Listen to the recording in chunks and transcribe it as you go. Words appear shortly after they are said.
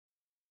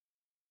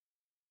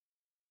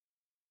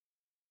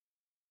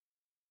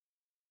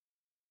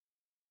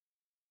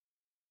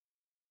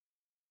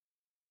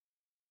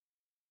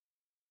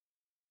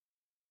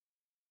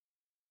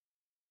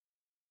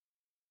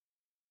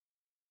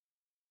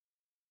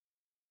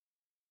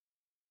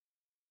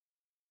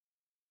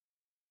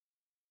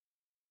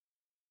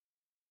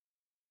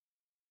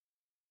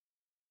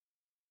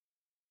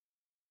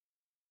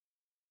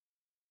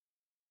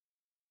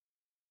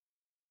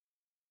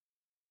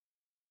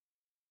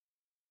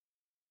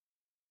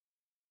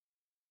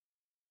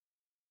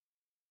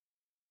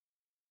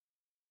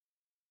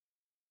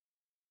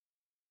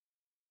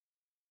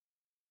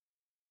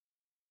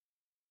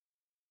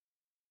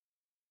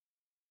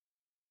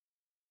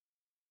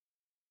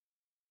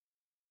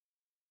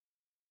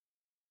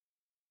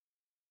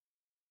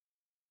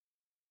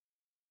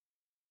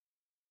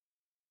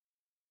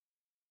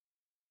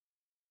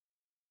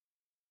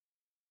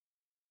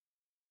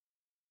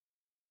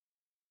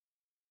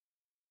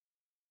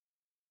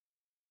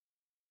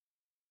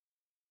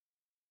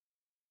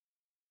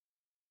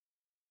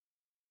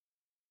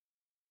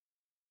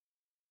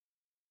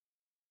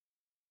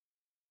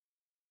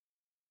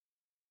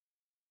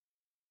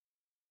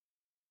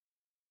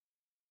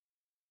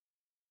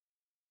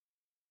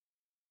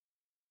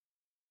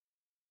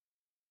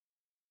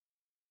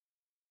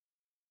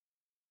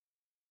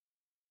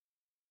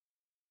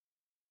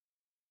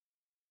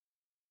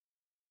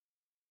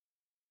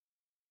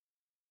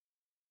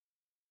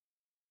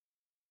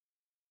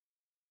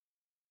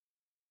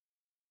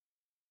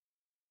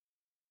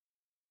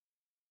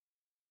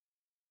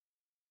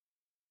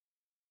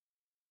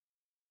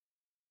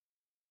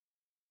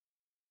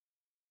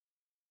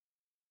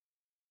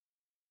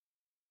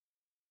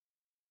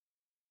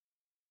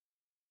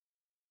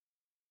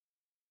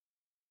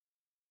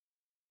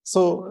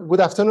So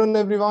good afternoon,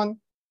 everyone,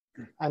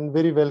 and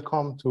very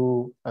welcome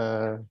to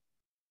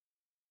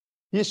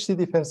PhD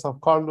defense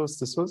of Carlos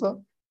de Souza.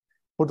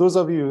 For those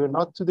of you who are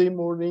not today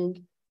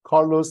morning,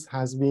 Carlos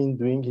has been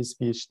doing his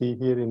PhD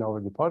here in our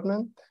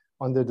department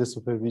under the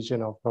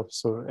supervision of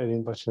Professor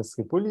Erin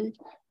Bashensky-Pulik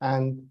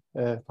and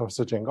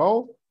Professor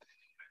Jengao.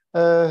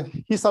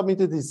 He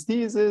submitted his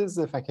thesis,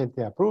 the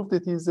faculty approved the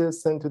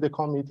thesis, sent to the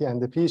committee,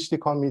 and the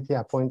PhD committee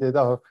appointed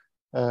our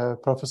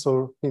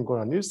Professor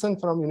Goran Nielsen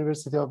from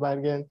University of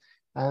Bergen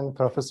and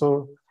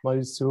Professor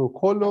Mauricio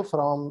Colo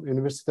from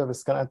University of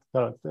Scotland.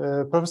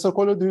 Professor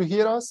Colo, do you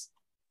hear us?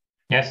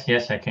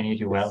 Yes, I can hear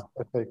you well.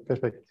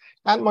 Perfect.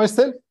 And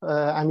myself,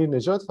 Amir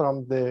Nejad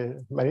from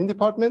the Marine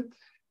Department.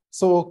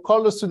 So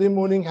Carlos today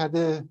morning had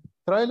a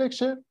trial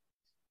lecture,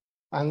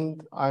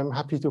 and I'm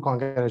happy to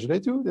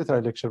congratulate you. The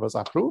trial lecture was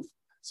approved.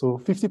 So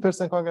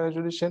 50%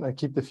 congratulations. I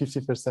keep the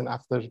 50%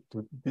 after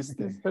this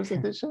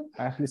presentation.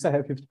 At least I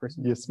have 50%.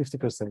 Yes,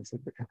 50%.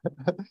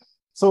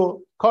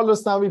 So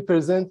Carlos now will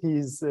present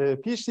his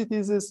PhD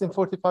thesis in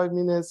 45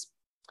 minutes.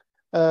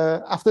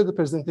 After the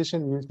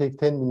presentation, we will take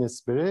 10 minutes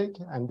break,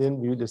 and then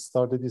we will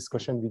start the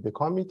discussion with the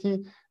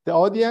committee. The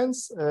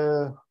audience,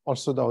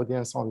 also the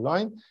audience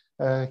online,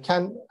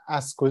 can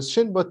ask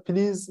questions, but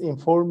please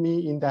inform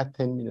me in that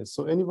 10 minutes.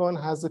 So anyone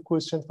has a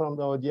question from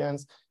the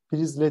audience,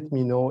 please let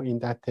me know in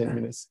that 10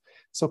 minutes.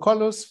 So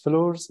Carlos,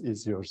 floor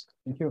is yours.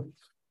 Thank you.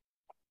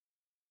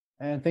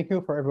 And thank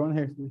you for everyone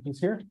who's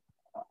here.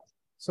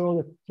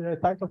 So the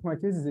title of my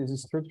thesis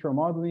is Structural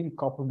Modeling,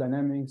 Coupled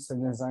Dynamics,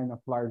 and Design of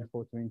Large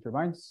Floating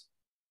Turbines.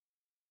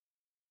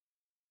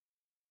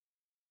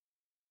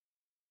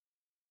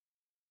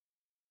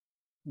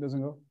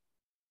 Doesn't go.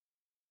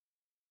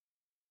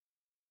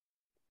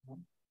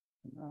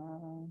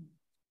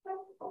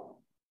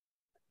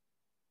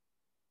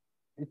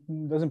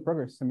 It doesn't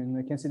progress. I mean,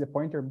 I can see the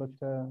pointer, but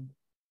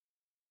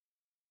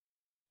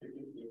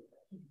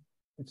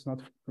it's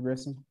not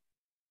progressing.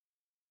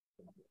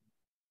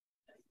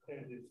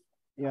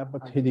 Yeah,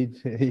 but he did.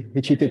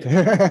 He cheated.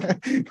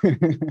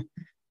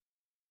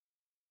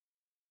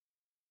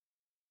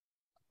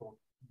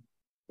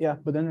 Yeah,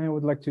 but then I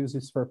would like to use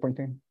this for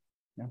pointing.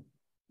 Yeah.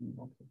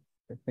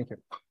 Okay, thank you.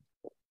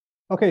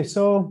 Okay,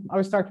 so I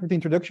will start with the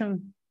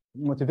introduction,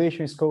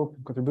 motivation, scope,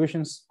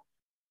 contributions.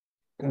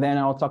 And then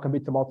I'll talk a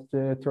bit about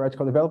the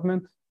theoretical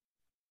development.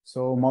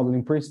 So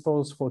modeling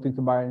principles, floating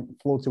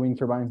wind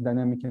turbines,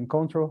 dynamic and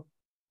control,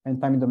 and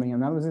time domain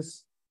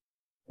analysis.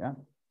 Yeah.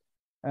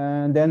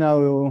 And then I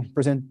will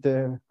present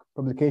the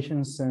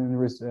publications and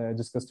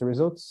discuss the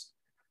results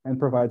and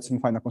provide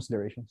some final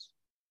considerations.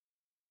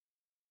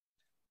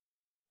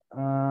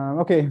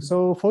 Okay,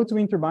 so floating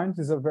wind turbines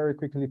is a very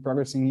quickly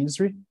progressing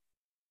industry.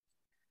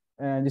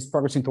 And it's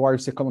progressing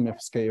towards economy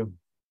of scale,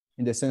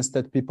 in the sense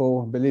that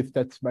people believe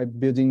that by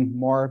building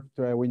more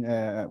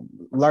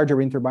larger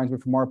wind turbines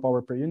with more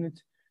power per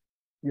unit,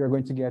 you're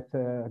going to get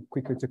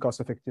quicker to cost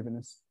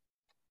effectiveness.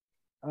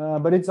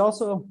 But it's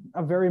also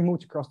a very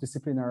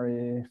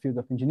multi-cross-disciplinary field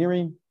of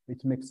engineering.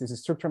 It mixes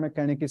structural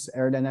mechanics,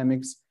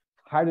 aerodynamics,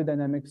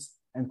 hydrodynamics,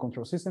 and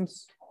control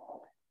systems.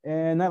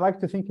 And I like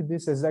to think of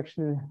this as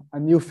actually a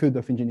new field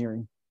of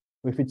engineering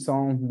with its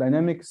own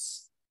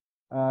dynamics,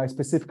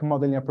 specific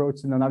modeling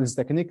approach and analysis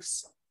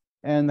techniques,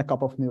 and a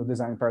couple of new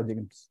design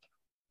paradigms.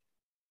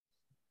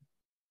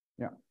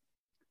 Yeah.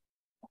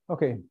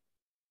 Okay.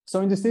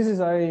 So in this thesis,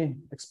 I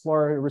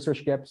explore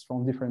research gaps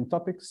from different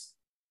topics.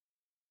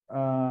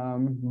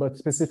 But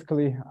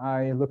specifically,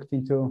 I looked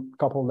into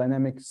coupled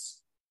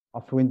dynamics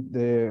of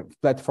the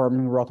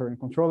platform, rotor, and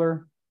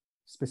controller.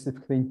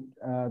 Specifically,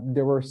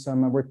 there were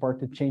some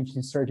reported changes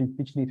in surge and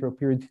pitch neutral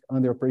period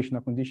under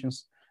operational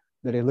conditions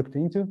that I looked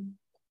into.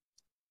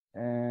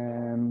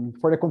 And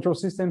for the control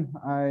system,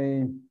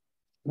 I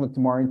looked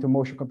more into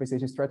motion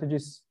compensation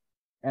strategies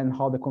and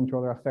how the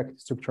controller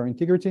affects structural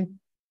integrity.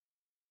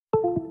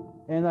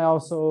 And I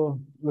also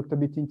looked a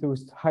bit into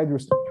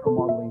hydrostructural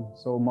modeling,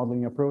 so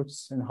modeling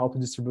approach and how to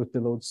distribute the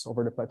loads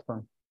over the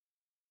platform.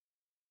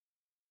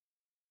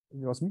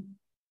 It was me?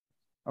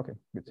 Okay,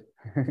 good.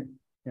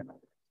 Yeah.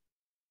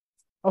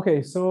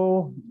 Okay,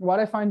 so what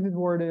I find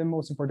were the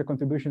most important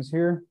contributions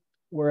here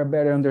were a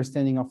better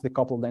understanding of the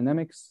coupled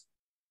dynamics.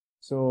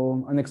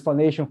 So an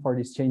explanation for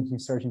this change in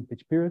surge and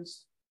pitch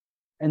periods,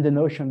 and the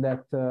notion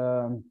that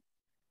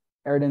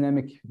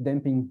aerodynamic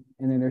damping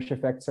and inertia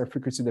effects are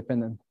frequency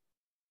dependent.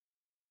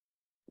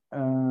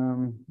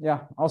 Yeah,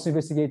 also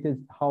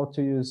investigated how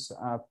to use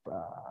a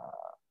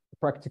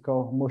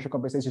practical motion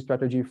compensation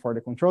strategy for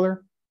the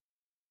controller,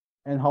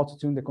 and how to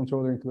tune the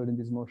controller including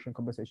this motion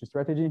compensation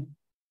strategy.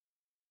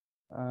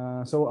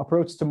 So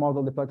approach to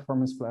model the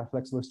platform's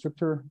flexible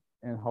structure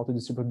and how to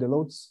distribute the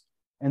loads,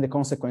 and the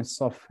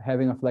consequence of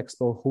having a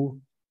flexible hull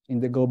in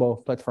the global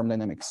platform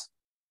dynamics.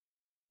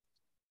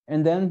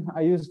 And then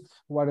I used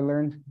what I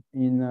learned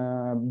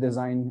in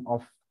design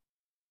of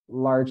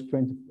large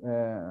floating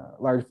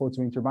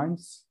wind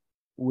turbines,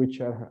 which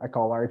I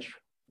call large,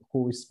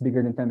 who is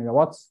bigger than 10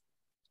 megawatts.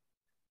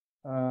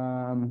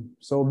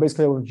 So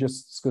basically, we'll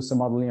just discuss some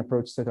modeling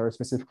approaches that are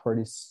specific for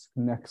this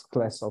next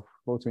class of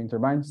float-wind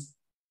turbines.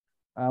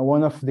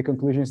 One of the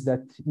conclusions is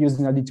that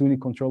using a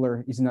detuning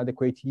controller is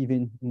inadequate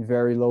even in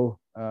very low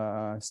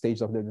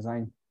stage of the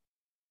design.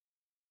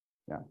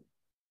 Yeah.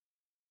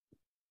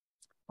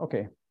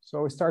 Okay,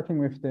 so starting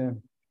with the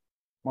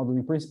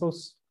modeling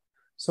principles.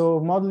 So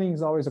modeling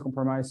is always a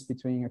compromise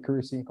between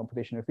accuracy and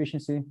computational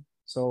efficiency.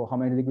 So how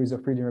many degrees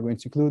of freedom we're going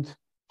to include,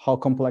 how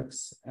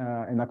complex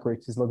and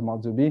accurate this load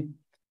model will be,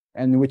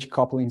 and which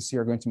couplings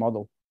you're going to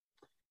model.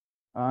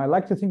 I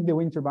like to think the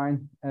wind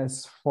turbine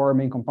as 4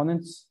 main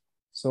components.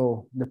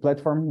 So the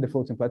platform, the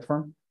floating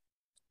platform,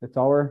 the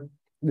tower,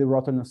 the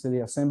rotor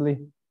nacelle assembly,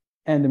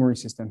 and the mooring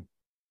system.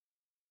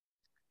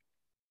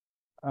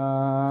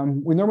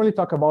 We normally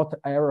talk about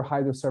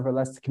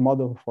aerohydroservoelastic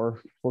model for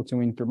floating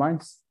wind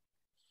turbines,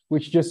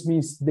 which just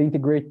means the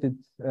integrated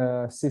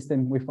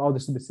system with all the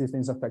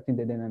subsystems affecting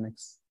the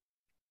dynamics.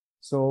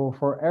 So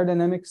for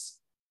aerodynamics,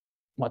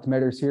 what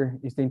matters here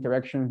is the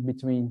interaction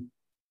between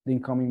the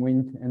incoming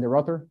wind and the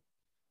rotor,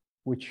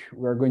 which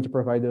we're going to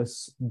provide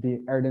us the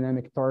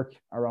aerodynamic torque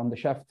around the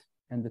shaft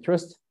and the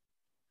thrust.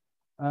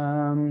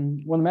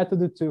 One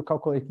method to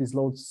calculate these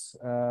loads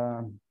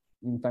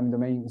in time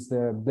domain is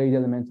the blade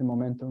element and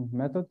momentum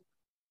method.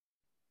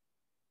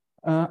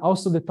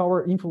 Also, the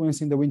tower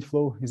influencing the wind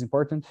flow is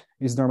important,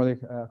 is normally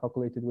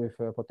calculated with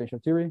potential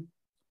theory,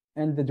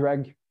 and the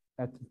drag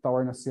at the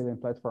tower nacelle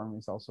and platform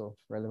is also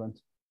relevant.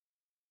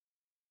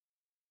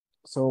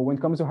 So when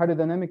it comes to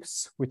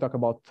hydrodynamics, we talk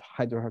about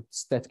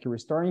hydrostatic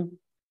restoring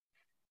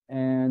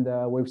and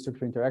wave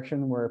structure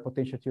interaction, where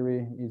potential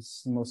theory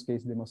is in most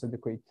cases the most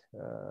adequate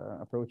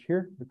approach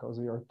here, because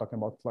we are talking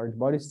about large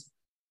bodies,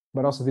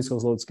 but also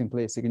viscous loads can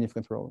play a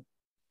significant role.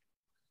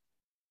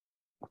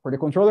 For the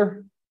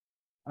controller,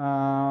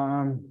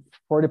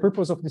 for the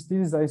purpose of this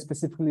thesis, I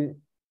specifically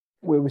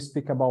will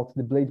speak about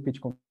the blade pitch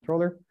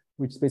controller,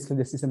 which is basically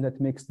the system that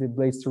makes the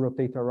blades to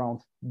rotate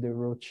around the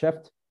road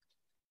shaft,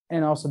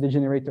 and also the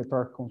generator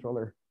torque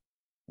controller,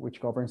 which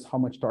governs how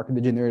much torque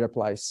the generator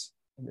applies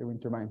in the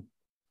wind turbine.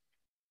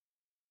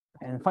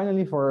 And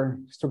finally, for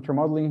structure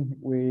modeling,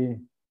 we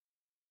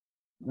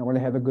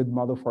normally have a good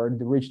model for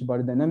the rigid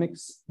body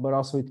dynamics, but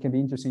also it can be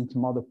interesting to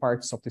model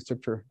parts of the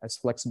structure as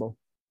flexible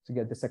to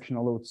get the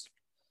sectional loads.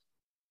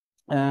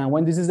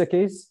 When this is the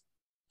case,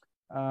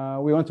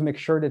 we want to make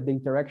sure that the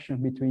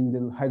interaction between the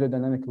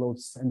hydrodynamic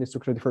loads and the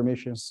structural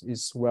deformations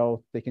is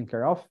well taken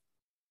care of.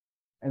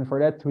 And for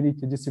that, we need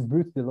to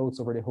distribute the loads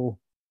over the whole.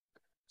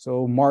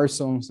 So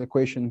Morrison's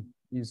equation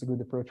is a good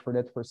approach for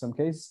that for some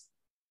cases,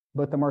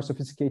 but a more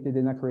sophisticated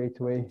and accurate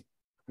way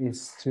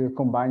is to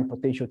combine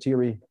potential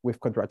theory with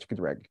quadratic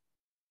drag.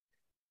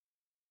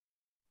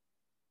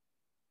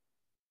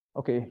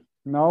 Okay,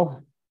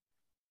 now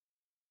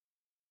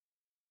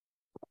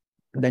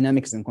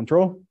dynamics and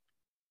control.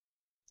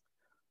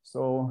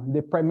 So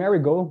the primary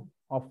goal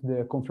of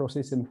the control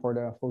system for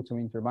the floating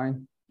wind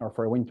turbine or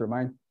for a wind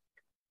turbine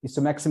is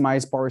to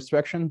maximize power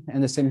extraction and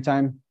at the same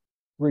time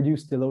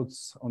reduce the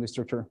loads on the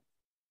structure.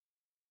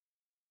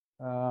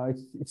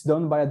 It's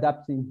done by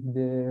adapting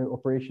the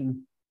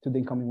operation to the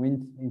incoming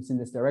wind in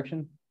this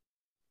direction.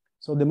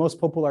 So the most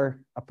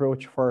popular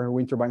approach for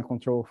wind turbine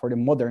control for the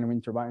modern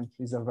wind turbine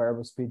is a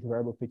variable speed,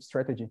 variable pitch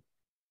strategy,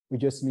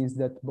 which just means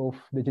that both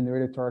the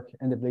generator torque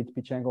and the blade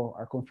pitch angle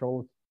are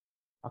controlled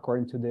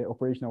according to the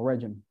operational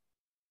regime.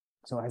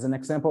 So as an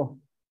example,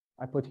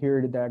 I put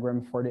here the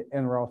diagram for the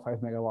NRAL 5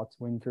 megawatt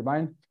wind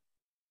turbine.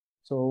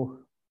 So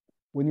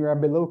when you are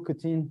below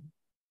Q10,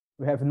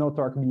 we have no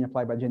torque being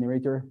applied by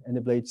generator, and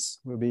the blades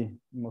will be,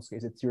 in most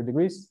cases, at 0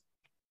 degrees.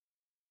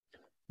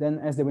 Then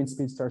as the wind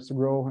speed starts to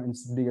grow and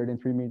it's bigger than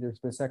 3 meters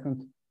per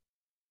second,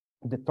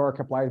 the torque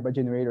applied by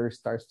generator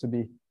starts to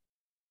be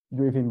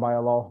driven by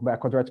a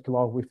quadratic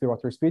law with the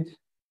rotor speed,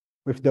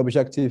 with the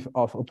objective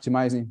of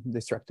optimizing the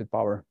extracted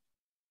power.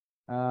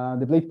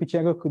 The blade pitch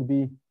angle could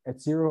be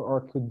at 0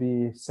 or could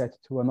be set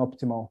to an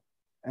optimal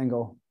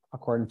angle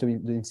according to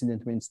the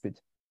incident wind speed.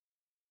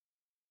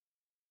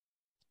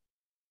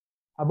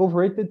 Above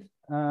rated,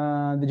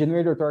 the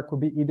generator torque will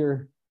be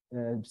either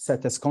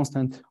set as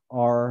constant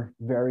or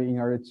vary in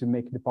order to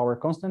make the power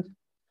constant.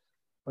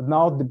 But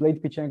now the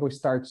blade pitch angle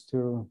starts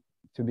to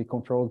be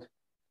controlled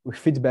with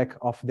feedback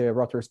of the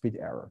rotor speed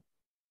error.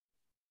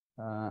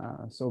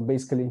 So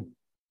basically,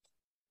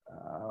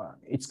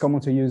 it's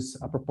common to use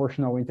a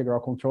proportional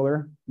integral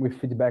controller with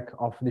feedback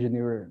of the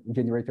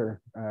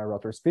generator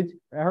rotor speed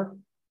error,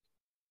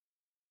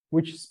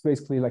 which is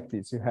basically like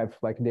this. You have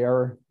like the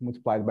error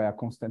multiplied by a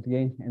constant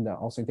gain and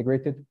also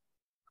integrated.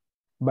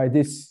 By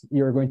this,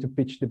 you're going to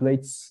pitch the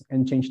blades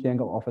and change the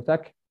angle of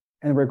attack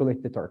and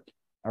regulate the torque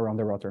around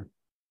the rotor.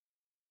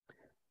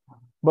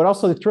 But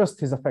also the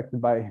thrust is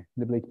affected by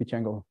the blade pitch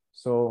angle.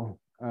 So,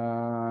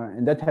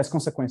 and that has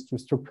consequence to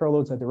structural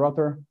loads at the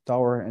rotor,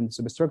 tower, and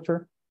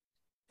substructure.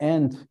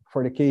 And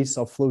for the case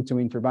of floating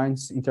wind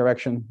turbines,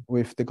 interaction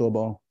with the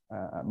global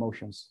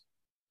motions.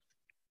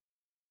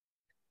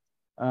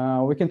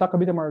 We can talk a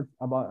bit more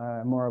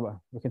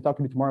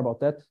about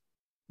that.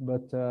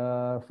 But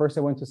first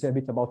I want to say a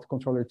bit about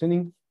controller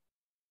tuning.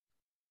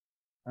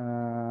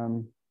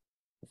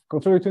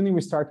 Controller tuning,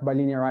 we start by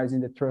linearizing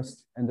the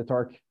thrust and the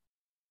torque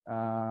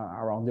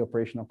around the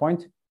operational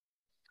point.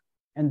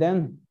 And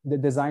then the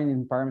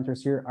design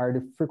parameters here are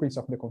the frequency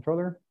of the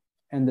controller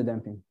and the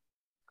damping.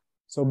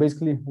 So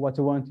basically what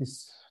we want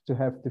is to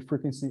have the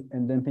frequency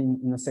and damping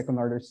in a second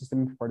order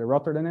system for the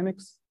rotor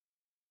dynamics.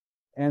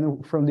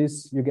 And from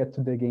this, you get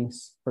to the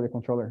gains for the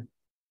controller.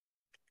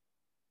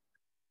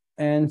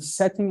 And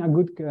setting a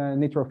good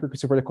natural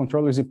frequency for the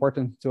controller is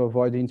important to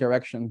avoid the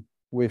interaction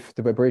with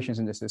the vibrations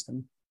in the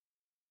system.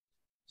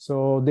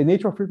 So the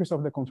natural frequency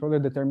of the controller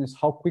determines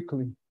how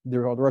quickly the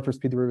rotor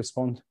speed will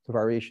respond to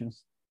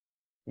variations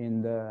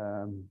in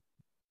the,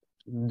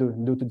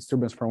 due to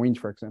disturbance from wind,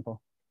 for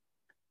example.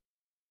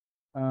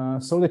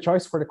 So the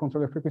choice for the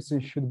controller frequency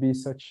should be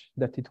such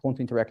that it won't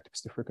interact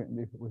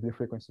with the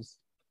frequencies.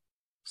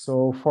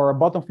 So for a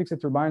bottom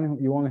fixed turbine,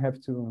 you only have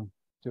to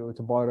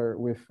bother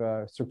with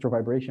structural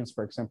vibrations,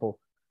 for example,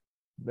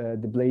 the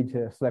blade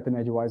flapping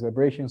edgewise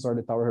vibrations or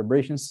the tower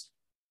vibrations.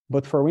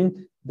 But for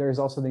wind, there is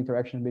also the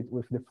interaction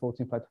with the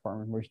floating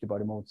platform in which the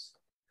body moves.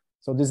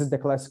 So this is the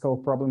classical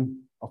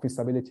problem of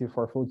instability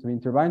for floating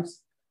wind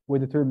turbines.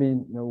 With the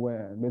turbine,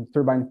 with the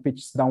turbine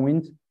pitches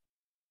downwind,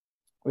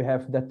 we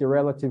have that the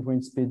relative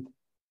wind speed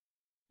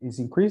is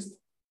increased.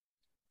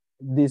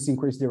 This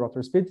increases the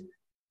rotor speed,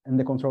 and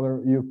the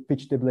controller, you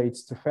pitch the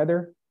blades to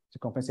feather to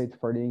compensate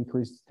for the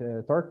increased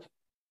torque,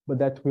 but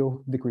that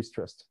will decrease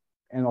thrust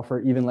and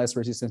offer even less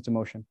resistance to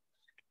motion.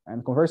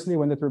 And conversely,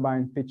 when the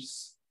turbine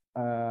pitches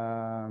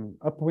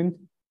upwind,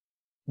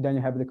 then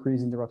you have a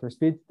decrease in the rotor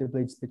speed, the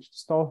blades pitch to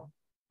stall,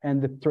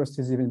 and the thrust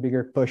is even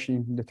bigger,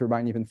 pushing the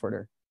turbine even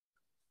further.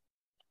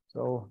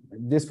 So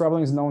this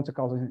problem is known to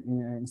cause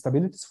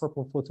instabilities for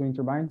floating wind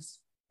turbines.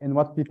 And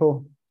what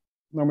people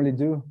normally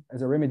do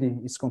as a remedy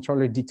is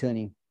controller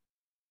detuning.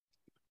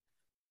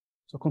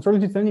 So controller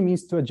detuning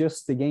means to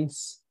adjust the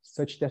gains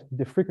such that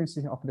the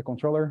frequency of the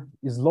controller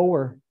is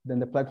lower than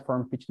the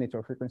platform pitch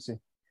natural frequency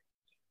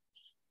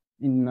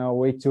in a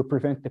way to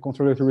prevent the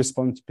controller to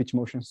respond to pitch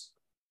motions.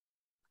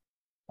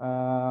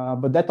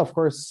 But that, of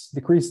course,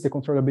 decreases the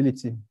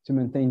controllability to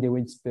maintain the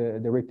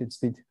rated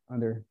speed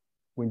under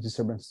wind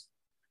disturbance.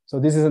 So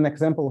this is an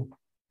example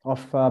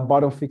of a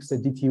bottom fixed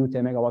DTU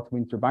 10 megawatt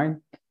wind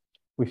turbine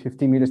with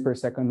 15 meters per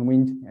second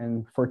wind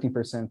and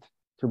 14%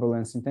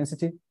 turbulence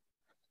intensity.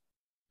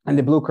 And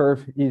the blue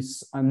curve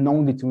is a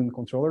non-detuned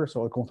controller,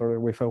 so a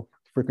controller with a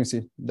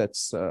frequency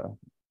that's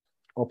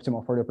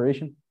optimal for the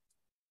operation,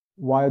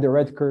 while the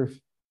red curve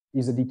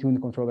is a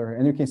detuned controller.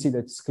 And you can see that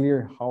it's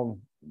clear how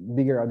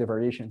bigger are the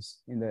variations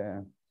in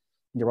the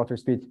rotor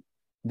speed.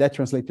 That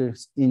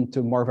translates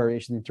into more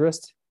variation in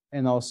thrust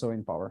and also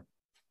in power.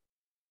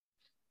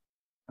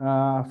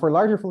 For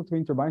larger floating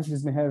wind turbines,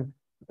 this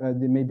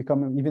they may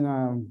become even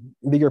a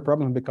bigger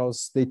problem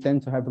because they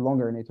tend to have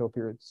longer NATO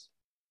periods.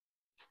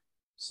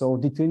 So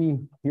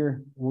detuning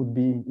here would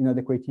be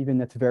inadequate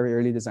even at very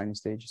early design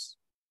stages.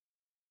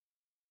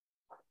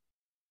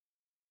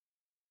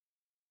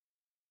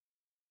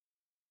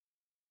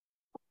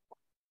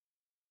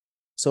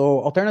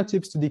 So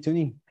alternatives to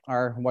detuning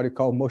are what we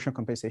call motion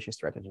compensation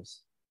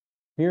strategies.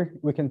 Here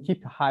we can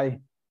keep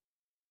high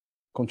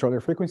controller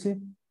frequency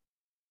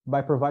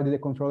by providing the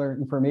controller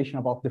information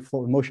about the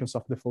flow motions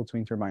of the floating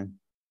wind turbine.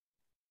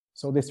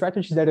 So the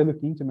strategies that I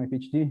looked into my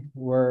PhD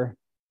were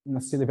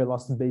nacelle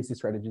velocity based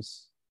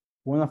strategies.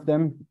 One of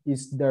them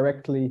is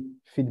directly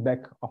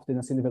feedback of the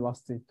nacelle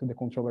velocity to the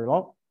controller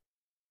law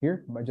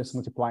here by just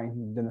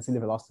multiplying the nacelle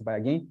velocity by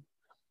a gain.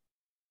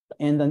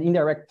 And an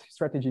indirect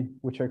strategy,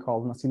 which I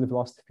call nacelle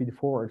velocity feed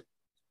forward,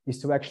 is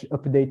to actually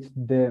update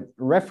the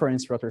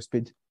reference rotor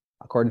speed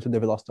according to the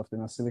velocity of the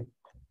nacelle.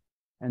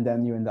 And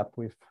then you end up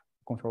with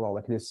control law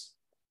like this.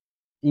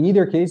 In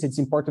either case, it's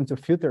important to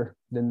filter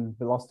the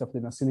velocity of the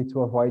nacelle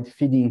to avoid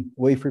feeding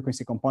wave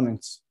frequency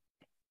components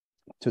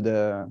to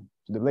the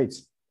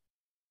blades.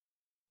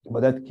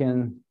 But that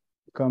can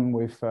come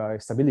with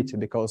stability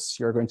because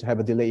you're going to have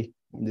a delay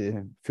in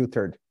the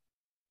filtered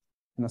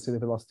nacelle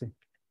velocity.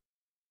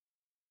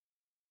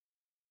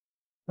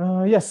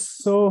 Yes,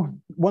 so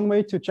one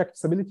way to check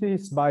stability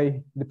is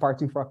by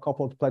departing for a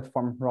coupled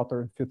platform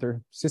rotor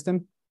filter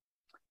system.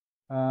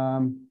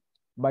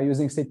 By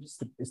using state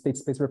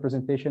space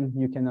representation,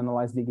 you can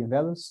analyze the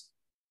eigenvalues.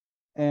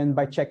 And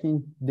by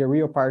checking the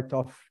real part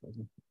of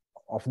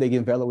the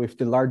eigenvalue with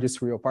the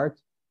largest real part,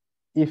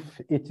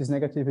 if it is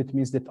negative, it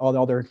means that all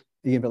the other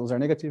eigenvalues are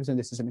negatives and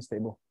the system is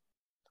stable.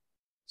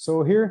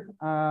 So here,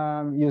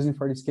 using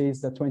for this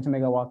case, the 20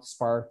 megawatt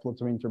spar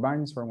floating wind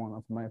turbines from one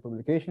of my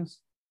publications.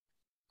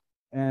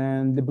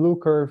 And the blue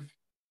curve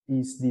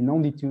is the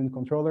non-detuned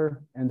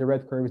controller, and the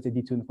red curve is the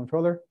detuned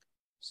controller.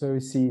 So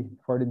you see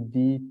for the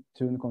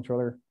detuned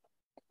controller,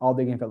 all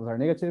the eigenvalues are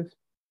negative,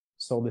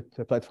 so that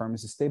the platform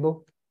is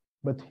stable.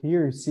 But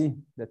here you see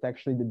that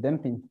actually the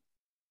damping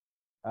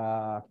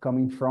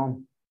coming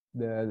from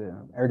the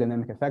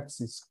aerodynamic effects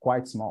is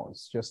quite small.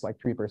 It's just like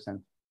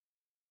 3%.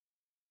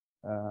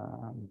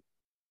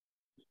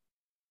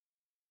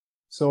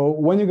 So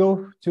when you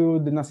go to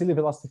the Nacelle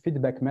velocity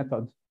feedback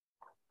method,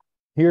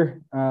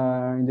 here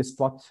in this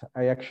plot,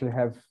 I actually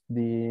have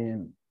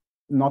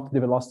not the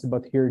velocity,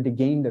 but here the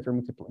gain that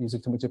we're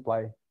using to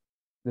multiply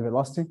the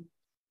velocity.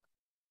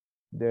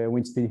 The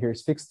wind speed here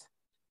is fixed.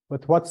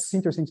 But what's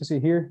interesting to see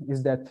here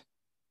is that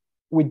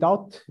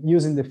without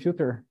using the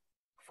filter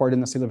for the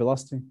Nacelle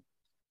velocity,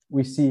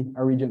 we see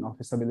a region of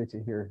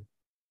stability here.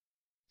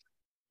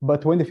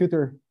 But when the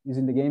filter is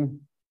in the game,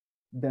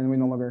 then we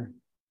no longer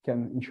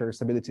can ensure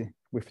stability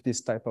with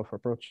this type of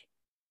approach.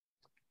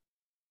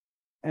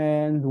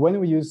 And when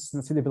we use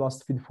Nacelle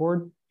velocity feed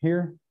forward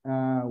here,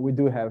 we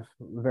do have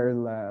very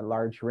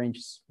large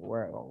ranges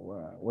where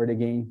the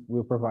gain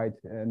will provide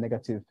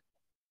negative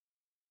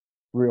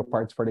real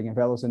parts for the gain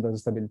values and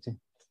those stability.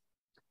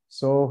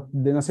 So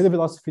the Nacelle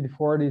velocity feed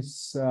forward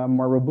is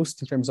more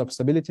robust in terms of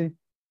stability,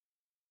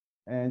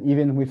 and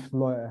even with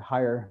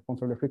higher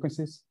controller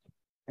frequencies.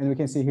 And we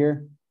can see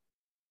here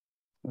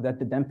that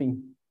the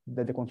damping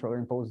that the controller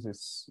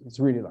imposes is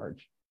really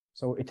large.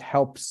 So it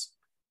helps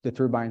the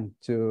turbine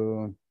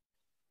to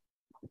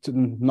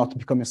not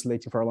become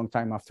insulating for a long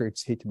time after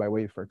it's hit by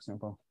wave, for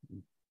example.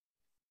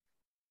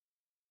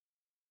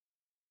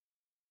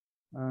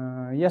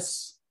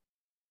 Yes.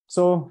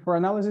 So for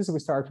analysis, we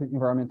start with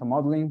environmental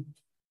modeling.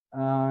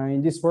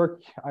 In this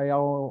work, I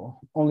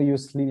only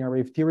use linear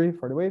wave theory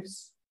for the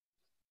waves.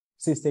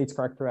 Sea states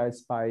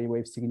characterized by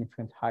wave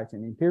significant height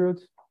and mean period,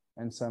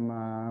 and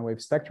some wave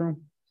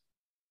spectrum,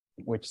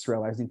 which is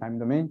realized in time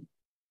domain.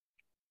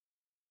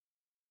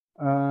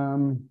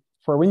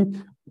 For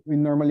wind, we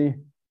normally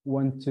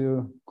want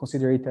to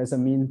consider it as a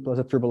mean plus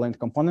a turbulent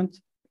component.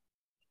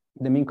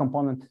 The mean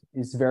component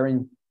is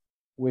varying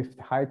with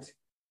the height,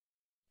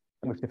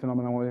 with the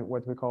phenomenon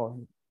what we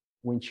call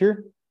wind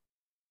shear.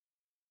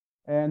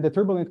 And the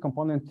turbulent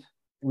component,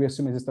 we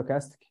assume is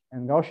stochastic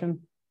and Gaussian.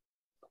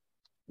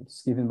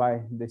 It's given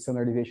by the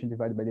standard deviation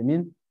divided by the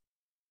mean.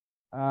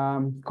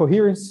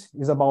 Coherence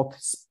is about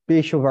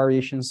spatial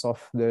variations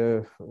of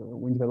the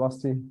wind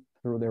velocity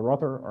through the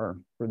rotor or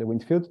through the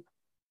wind field.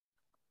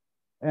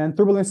 And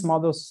turbulence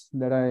models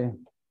that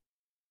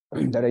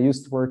I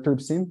used were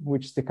TurbSim,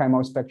 which is the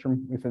chimal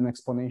spectrum with an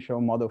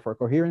exponential model for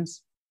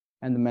coherence,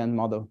 and the MAN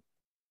model,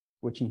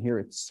 which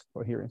inherits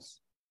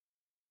coherence.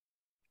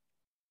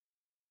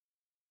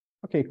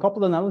 Okay,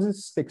 coupled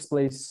analysis takes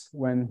place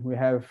when we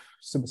have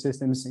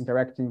subsystems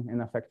interacting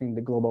and affecting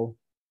the global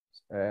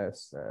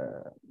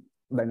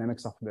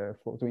dynamics of the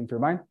flow-to-wind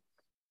turbine.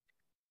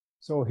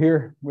 So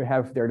here we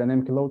have their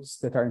dynamic loads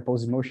that are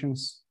imposing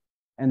motions,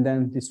 and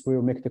then this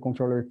will make the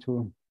controller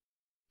to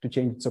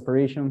change its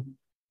operation,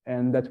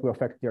 and that will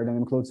affect the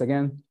aerodynamic loads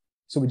again,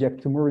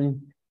 subject to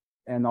mooring,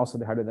 and also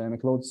the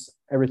hydrodynamic loads,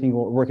 everything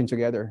working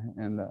together,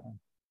 and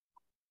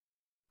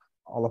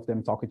all of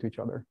them talking to each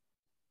other.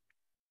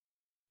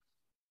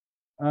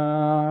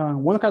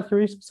 One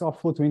characteristic of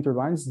flow-to-wind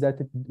turbines is that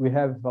we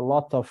have a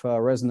lot of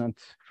resonant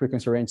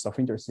frequency ranges of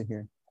interest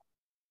here,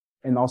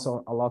 and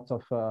also a lot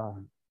of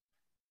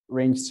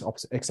range of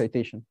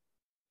excitation.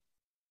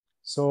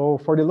 So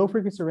for the low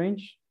frequency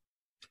range,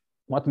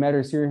 what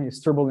matters here is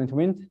turbulent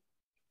wind,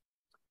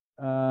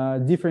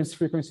 difference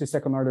frequency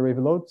second order wave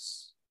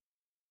loads,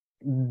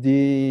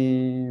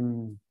 the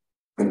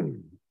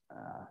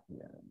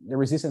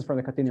resistance from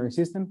the catenary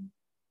system,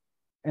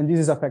 and this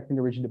is affecting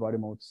the rigid body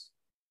modes.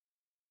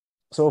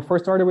 So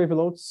first order wave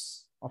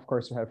loads, of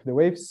course, you have the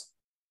waves,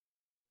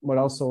 but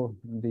also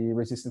the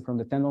resistance from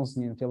the tendons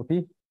in the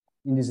TLP,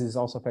 and this is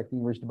also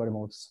affecting rigid body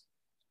modes.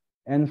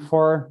 And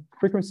for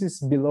frequencies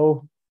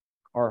below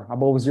or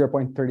above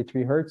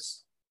 0.33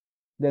 hertz,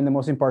 then the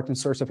most important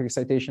source of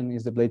excitation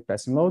is the blade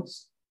passing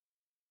loads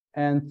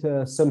and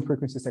some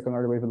frequency second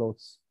order wave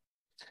loads.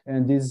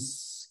 And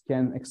this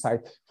can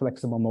excite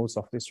flexible modes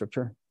of the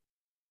structure.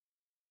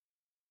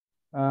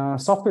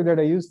 Software that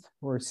I used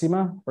were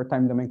CIMA for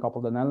time domain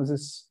coupled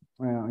analysis,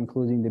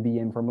 including the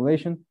BEM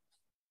formulation.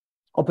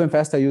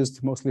 OpenFast I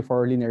used mostly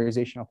for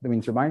linearization of the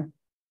wind turbine.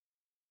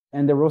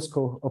 And the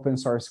Rosco open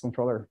source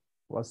controller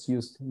was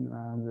used in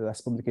the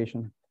last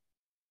publication.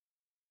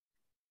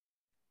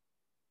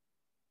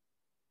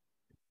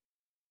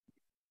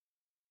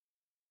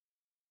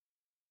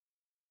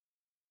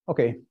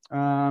 Okay,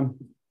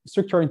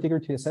 structural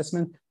integrity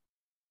assessment.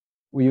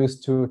 We use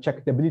to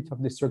check the ability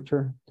of the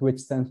structure to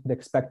withstand the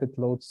expected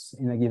loads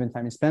in a given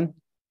time span,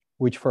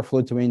 which for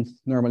flow-to-wind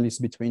normally is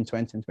between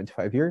 20 and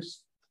 25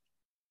 years.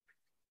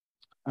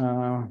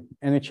 And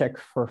we check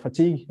for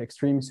fatigue,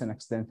 extremes, and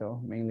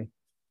accidental mainly.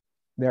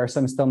 There are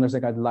some standards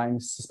and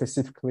guidelines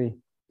specifically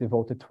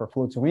devoted for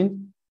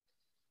flow-to-wind.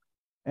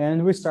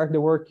 And we start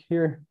the work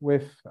here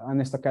with an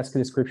stochastic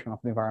description of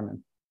the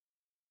environment.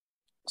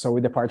 So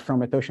we depart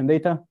from Ocean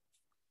data,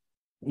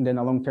 and then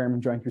a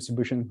long-term joint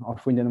distribution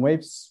of wind and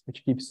waves,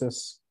 which gives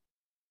us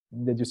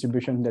the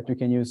distribution that we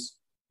can use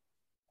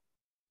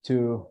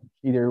to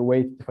either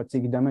weight the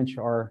fatigue damage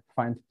or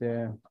find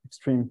the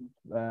extreme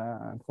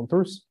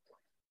contours.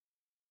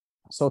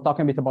 So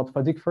talking a bit about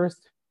fatigue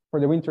first. For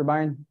the wind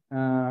turbine,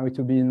 it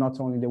will be not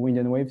only the wind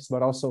and waves,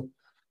 but also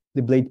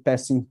the blade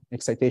passing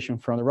excitation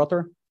from the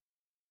rotor.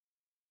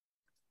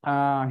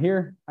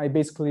 Here, I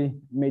basically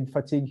made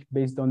fatigue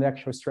based on the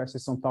actual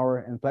stresses on tower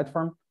and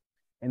platform,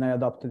 and I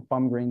adopted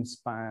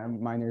Palmgren's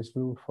Miner's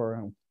rule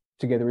for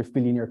together with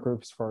bilinear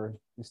curves for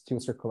steel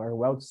circular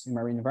welds in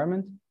marine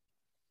environment.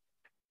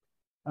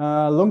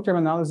 Long-term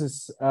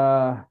analysis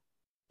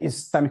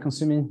is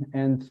time-consuming,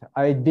 and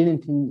I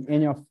didn't, in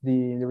any of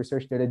the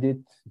research that I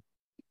did,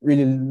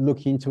 really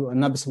look into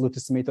an absolute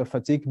estimate of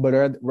fatigue, but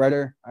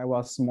rather I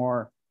was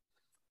more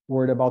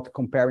worried about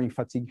comparing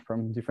fatigue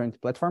from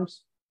different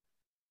platforms.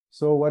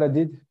 So what I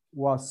did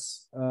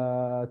was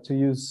to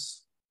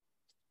use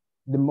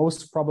the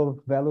most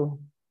probable value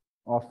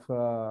of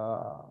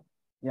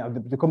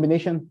the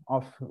combination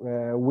of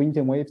wind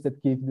and waves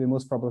that give the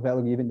most probable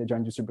value given the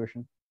joint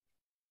distribution.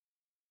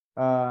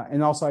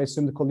 And also I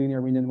assumed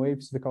collinear wind and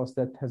waves because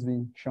that has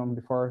been shown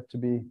before to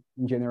be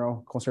in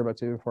general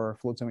conservative for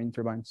floating wind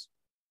turbines.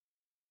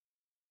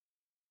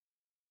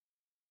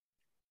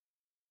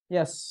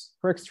 Yes,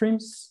 for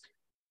extremes,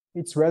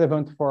 it's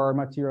relevant for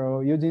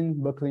material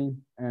yielding,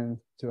 buckling, and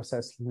to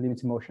assess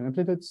limit motion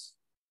amplitudes.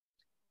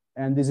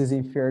 And this is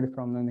inferred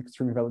from an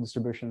extreme value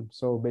distribution.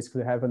 So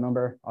basically I have a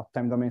number of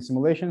time domain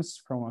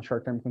simulations from a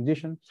short-term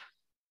condition.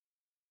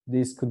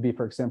 This could be,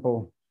 for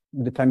example,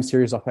 the time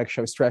series of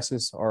actual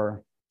stresses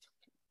or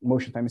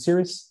motion time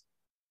series.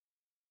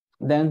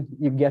 Then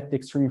you get the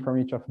extreme from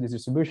each of these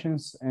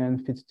distributions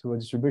and fit to a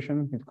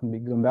distribution. It could be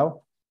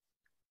dumbbell.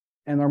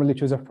 And normally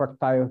choose a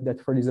fractile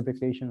that for this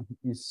application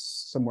is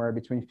somewhere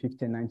between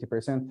 50 and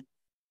 90%.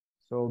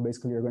 So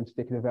basically you're going to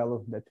take the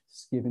value that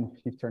is given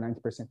 50 or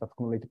 90% of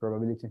cumulative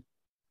probability.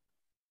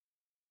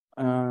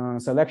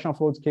 Selection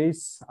float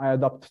case, I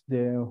adopt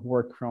the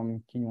work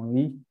from Qingyuan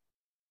Li,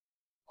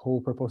 who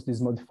proposed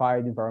this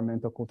modified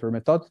environmental culture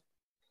method,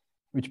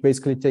 which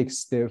basically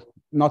takes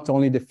not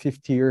only the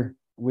 50-year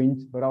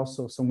wind, but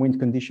also some wind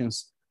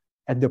conditions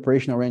at the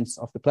operational range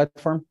of the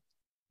platform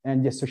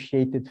and the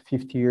associated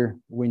 50-year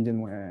wind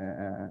and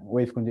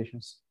wave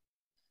conditions.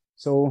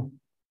 So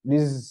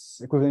this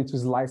is equivalent to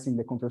slicing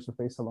the contour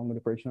surface along the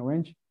operational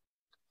range.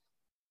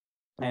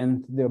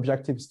 And the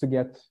objective is to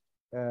get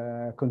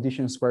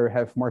conditions where you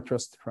have more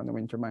thrust from the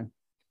wind turbine,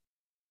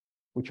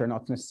 which are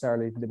not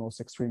necessarily the most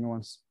extreme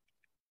ones.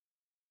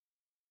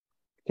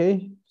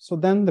 Okay, so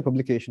then the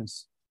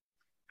publications.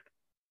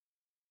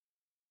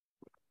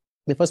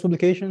 The first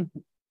publication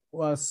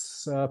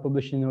was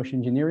published in Ocean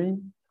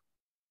Engineering.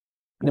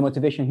 The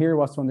motivation here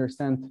was to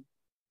understand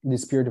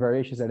these period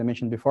variations that I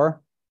mentioned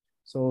before.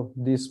 So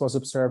this was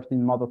observed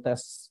in model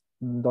tests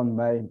done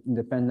by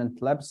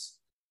independent labs.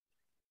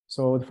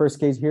 So the first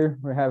case here,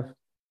 we have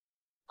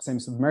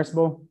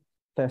semi-submersible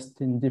test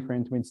in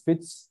different wind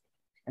speeds.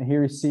 And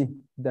here you see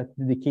that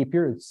the decay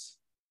periods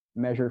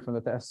measured from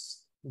the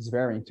tests is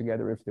varying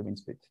together with the wind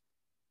speed.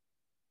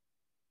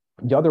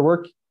 The other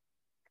work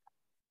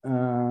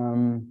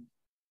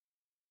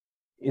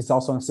is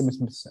also on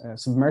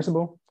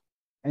semi-submersible.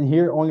 And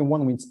here only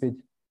one wind speed,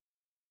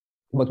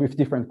 but with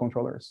different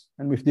controllers.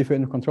 And with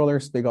different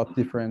controllers, they got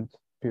different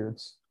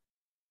periods.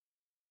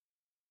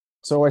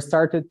 So I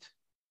started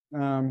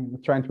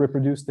trying to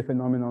reproduce the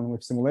phenomenon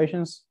with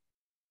simulations.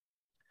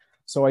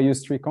 So I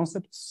used three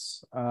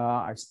concepts,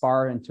 I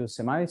spar and two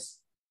semis,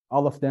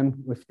 all of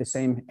them with the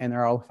same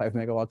NRL 5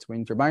 megawatt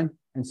wind turbine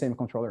and same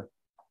controller.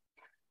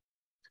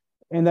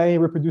 And I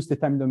reproduced the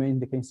time domain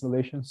decay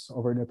simulations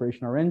over the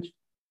operational range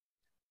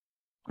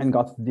and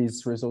got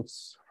these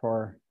results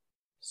for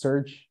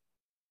surge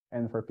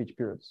and for pitch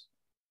periods.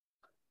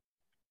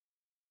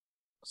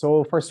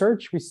 So for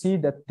surge, we see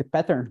that the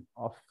pattern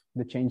of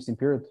the change in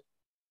period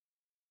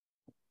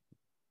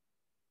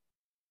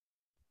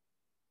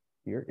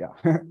here,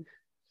 yeah,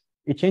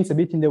 it changed a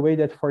bit in the way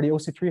that for the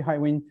OC3 high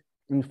wind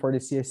and for the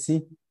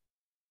CSC,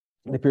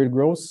 the period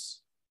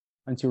grows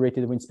until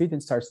rated wind speed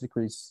and starts to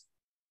decrease.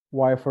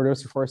 While for the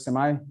OC4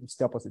 semi, it's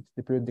the opposite.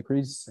 The period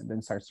decreases and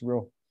then starts to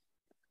grow.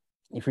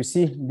 If you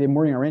see the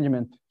mooring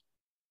arrangement,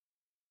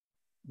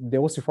 the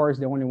OC4 is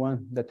the only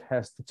one that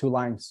has the two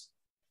lines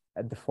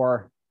at the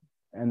fore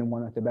and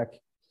one at the back.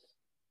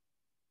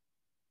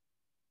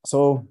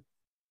 So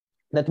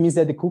that means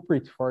that the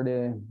culprit for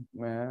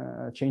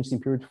the change in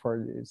period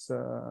for this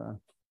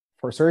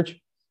for surge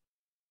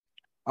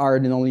are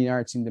the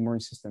nonlinearities in the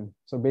mooring system.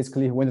 So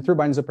basically, when the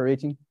turbine is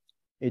operating,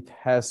 it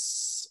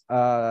has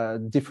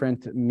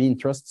different mean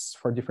thrusts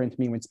for different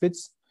mean wind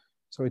speeds.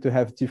 So it will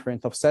have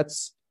different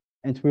offsets,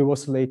 and we will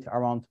oscillate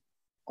around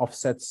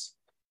offsets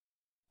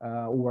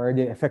where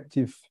the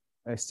effective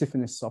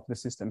stiffness of the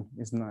system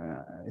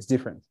is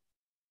different.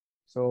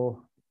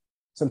 So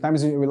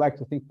sometimes we like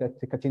to think that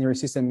the catenary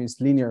system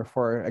is linear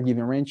for a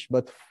given range,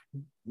 but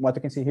what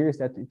you can see here is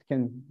that it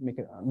can make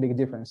a big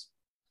difference.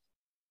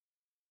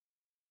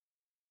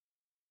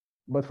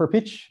 But for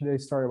pitch, the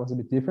story was a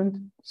bit different.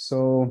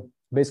 So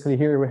basically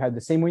here we had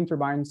the same wind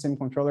turbine, same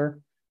controller,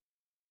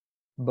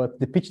 but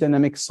the pitch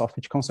dynamics of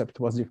each concept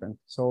was different.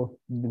 So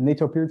the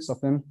NATO periods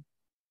of them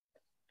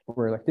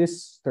were like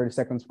this: 30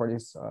 seconds for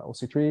this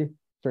OC3,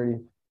 30,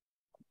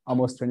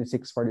 almost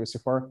 26 for the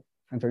OC4,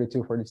 and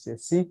 32 for the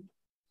CSC.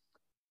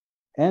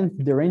 And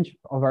the range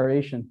of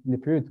variation in the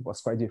period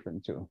was quite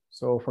different too.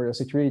 So for the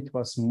C3, it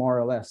was more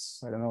or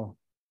less, I don't know,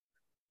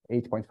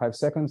 8.5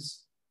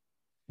 seconds.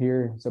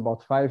 Here it's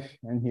about 5,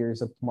 and here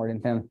is up more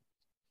than 10.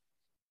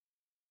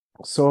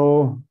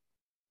 So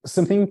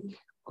something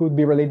could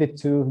be related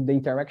to the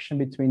interaction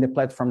between the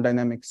platform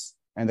dynamics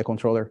and the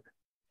controller.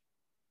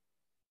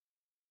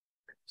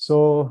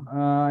 So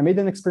I made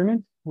an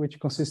experiment which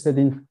consisted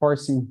in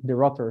forcing the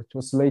rotor to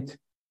oscillate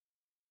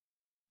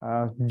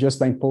just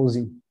by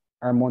imposing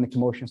harmonic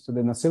motions to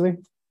the nacelle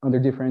under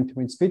different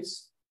wind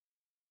speeds.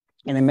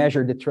 And I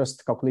measured the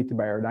thrust calculated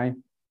by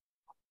Trondheim,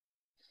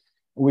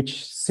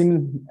 which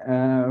seemed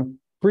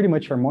pretty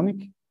much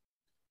harmonic,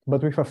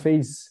 but with a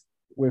phase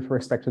with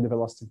respect to the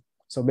velocity.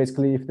 So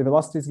basically, if the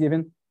velocity is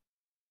given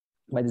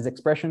by this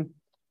expression,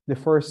 the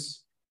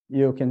force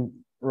you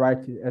can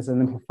write as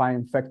an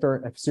amplifying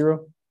factor F0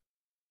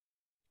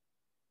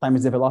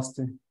 times the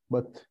velocity,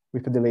 but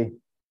with a delay.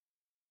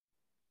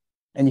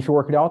 And if you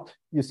work it out,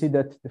 you see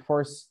that the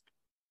force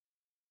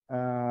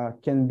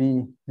can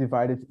be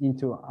divided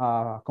into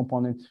a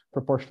component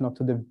proportional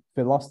to the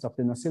velocity of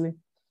the nacelle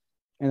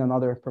and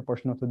another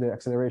proportional to the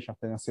acceleration of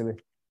the nacelle,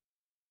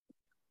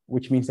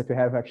 which means that we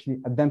have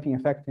actually a damping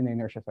effect and an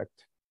inertia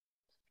effect.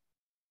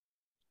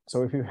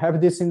 So if you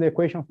have this in the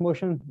equation of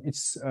motion,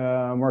 it's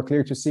more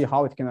clear to see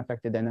how it can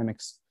affect the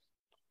dynamics.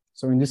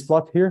 So in this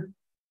plot here,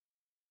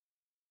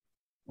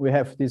 we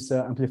have this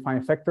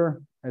amplifying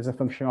factor as a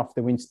function of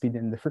the wind speed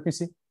and the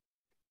frequency,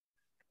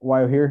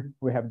 while here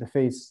we have the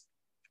phase.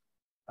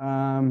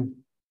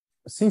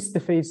 Since the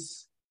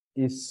phase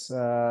is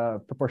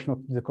proportional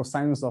to the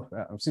cosines of,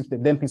 since the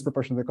damping is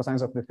proportional to the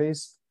cosines of the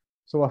phase,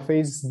 so a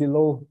phase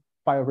below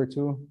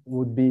pi/2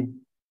 would be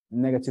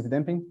negative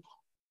damping.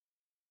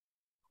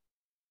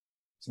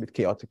 It's a bit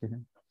chaotic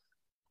here.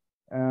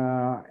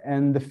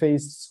 And the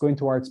phase going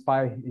towards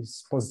pi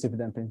is positive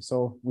damping.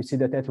 So we see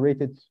that at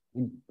rated,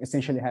 we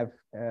essentially have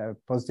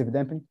positive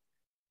damping,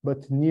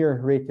 but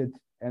near rated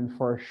and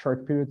for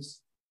short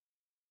periods,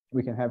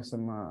 we can have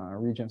some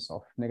regions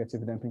of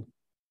negative damping.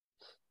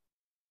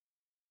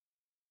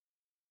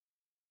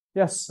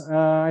 Yes,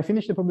 I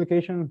finished the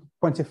publication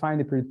quantifying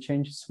the period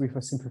changes with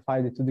a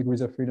simplified 2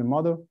 degrees of freedom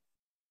model.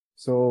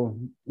 So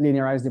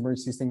linearize the merge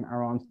system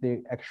around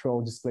the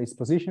actual displaced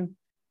position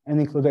and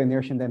include the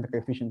inertia and damping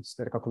coefficients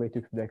that are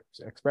calculated with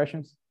the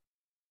expressions.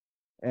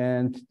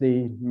 And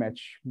they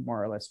match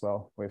more or less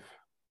well with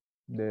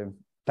the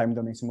time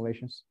domain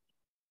simulations.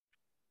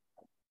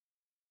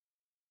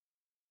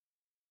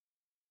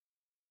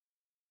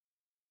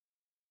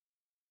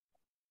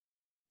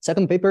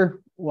 Second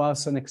paper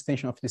was an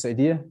extension of this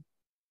idea,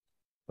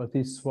 but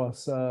this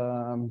was,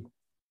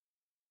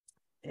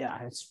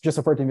 yeah, it's just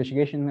a further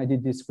investigation. I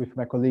did this with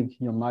my colleague,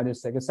 Eduardo.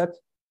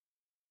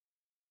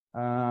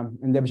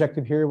 And the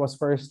objective here was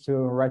first to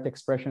write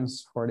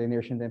expressions for the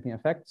inertia and damping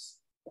effects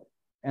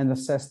and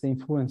assess the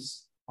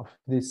influence of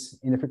this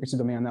in the frequency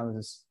domain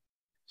analysis.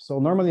 So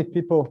normally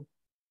people,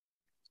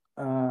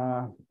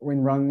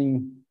 when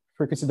running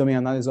frequency domain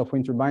analysis of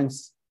wind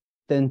turbines,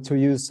 tend to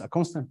use a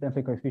constant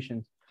damping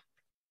coefficient.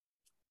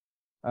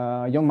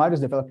 Jan Marius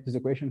developed these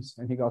equations,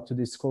 and he got to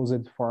these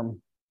closed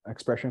form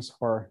expressions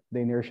for the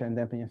inertia and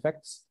damping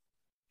effects,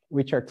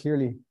 which are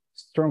clearly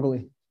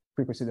strongly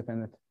frequency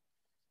dependent.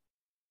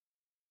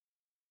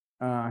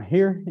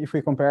 Here, if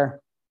we compare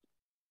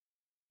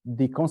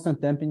the constant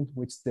damping,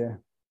 which is the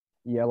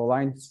yellow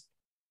lines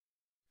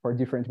for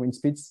different wind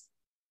speeds,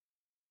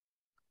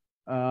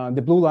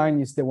 the blue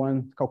line is the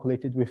one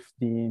calculated with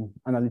the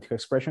analytical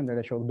expression that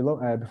I showed below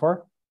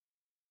before.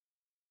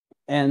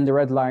 And the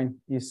red line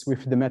is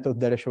with the method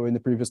that I showed in the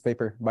previous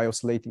paper by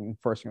oscillating and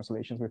forcing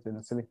oscillations with the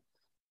nacelle.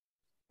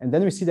 And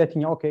then we see that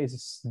in all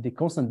cases, the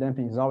constant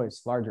damping is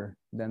always larger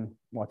than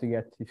what you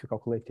get if you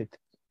calculate it,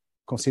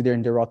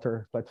 considering the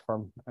rotor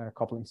platform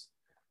couplings,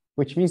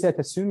 which means that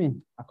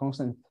assuming a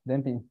constant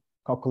damping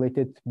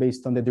calculated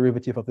based on the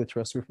derivative of the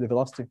thrust with the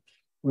velocity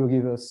will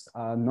give us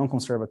a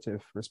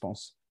non-conservative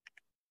response.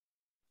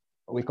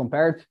 We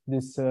compared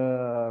this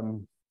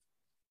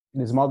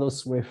these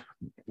models with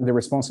the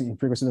response in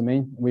frequency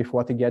domain with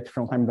what you get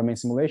from time domain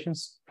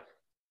simulations.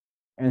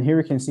 And here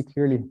we can see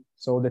clearly,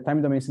 so the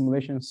time domain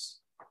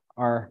simulations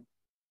are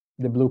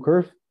the blue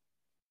curve.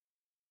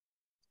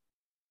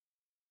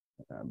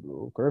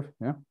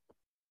 Yeah.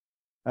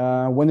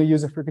 When we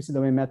use a frequency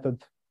domain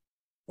method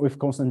with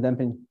constant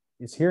damping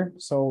is here.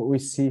 So we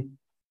see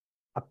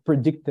a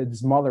predicted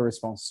smaller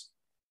response.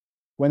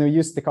 When we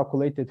use the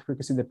calculated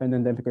frequency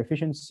dependent damping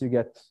coefficients, you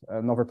get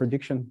an over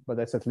prediction, but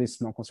that's at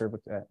least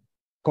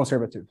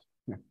conservative.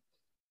 Yeah.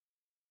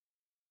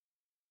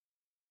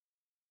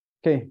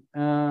 Okay,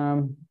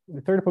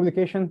 the third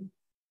publication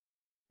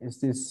is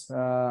this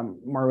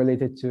more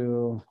related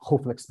to hull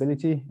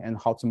flexibility and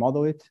how to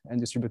model it and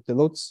distribute the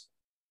loads.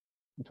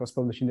 It was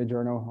published in the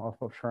Journal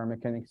of Offshore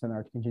Mechanics and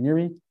Arctic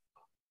Engineering.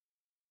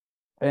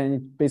 And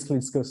it basically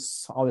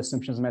discusses all the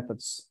assumptions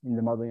methods in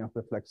the modeling of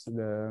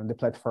the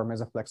platform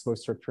as a flexible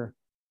structure.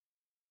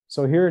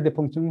 So here the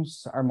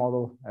pontoons are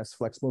modeled as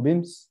flexible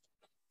beams.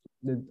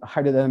 the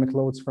hydrodynamic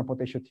loads from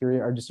potential theory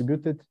are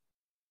distributed.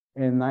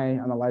 And I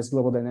analyze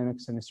global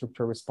dynamics and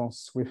structural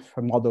response with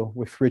a model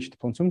with rigid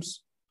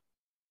pontoons.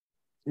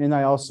 And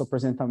I also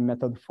present a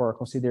method for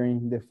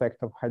considering the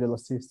effect of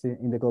hydroelasticity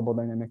in the global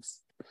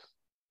dynamics.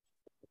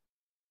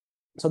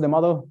 So the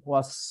model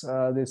was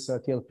this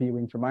TLP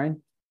wind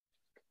turbine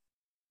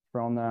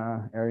from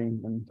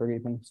Ehring and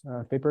Torgeven's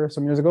paper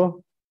some years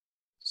ago.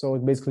 So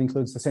it basically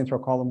includes the central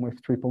column with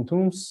 3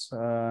 pontoons,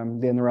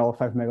 the NRL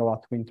 5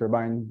 megawatt wind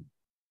turbine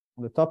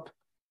on the top.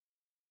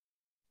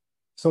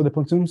 So the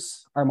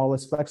pontoons are more or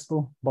less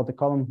flexible, but the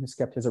column is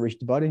kept as a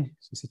rigid body,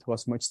 since it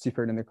was much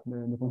stiffer than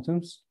the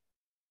pontoons.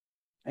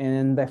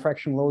 And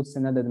diffraction loads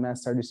and added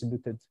mass are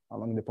distributed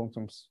along the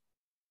pontoons.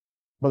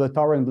 But the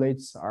tower and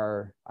blades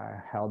are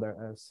held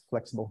as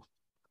flexible.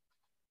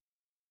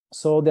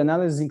 So the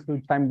analysis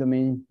include time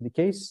domain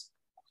decays,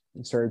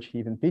 surge,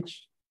 heave, and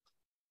pitch,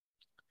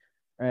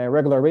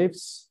 regular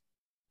waves,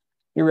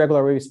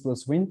 irregular waves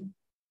plus wind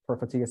for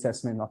fatigue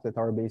assessment of the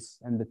tower base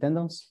and the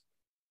tendons,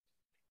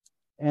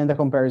 and a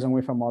comparison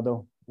with a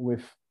model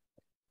with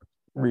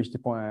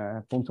rigid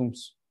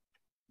pontoons.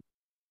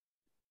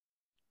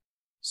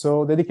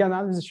 So the decay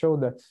analysis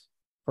showed that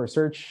for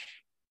surge,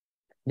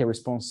 the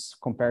response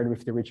compared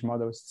with the rigid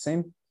model is the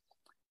same.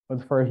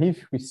 But for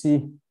heave, we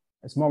see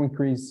a small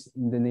increase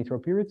in the natural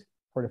period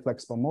for the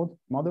flexible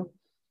model.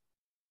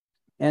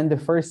 And the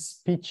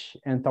first pitch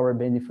and tower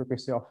bending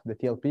frequency of the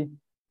TLP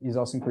is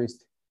also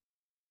increased.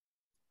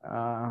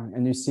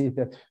 And you see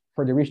that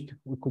for the rigid,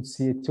 we could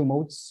see 2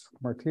 modes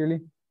more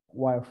clearly,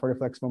 while for the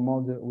flexible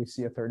mode, we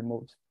see a 3rd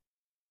mode.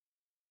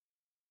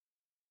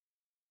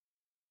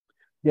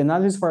 The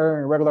analysis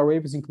for regular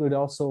waves include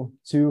also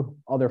 2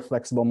 other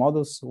flexible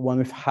models, one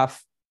with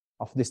half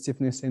of the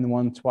stiffness and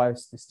one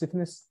twice the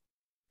stiffness,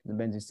 the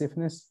bending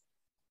stiffness.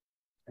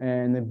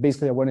 And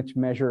basically, I wanted to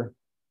measure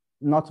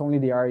not only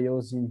the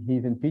REOs in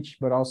heave and pitch,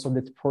 but also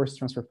the force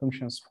transfer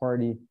functions for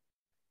the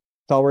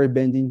tower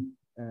bending,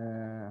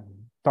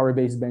 tower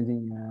base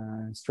bending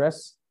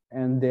stress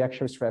and the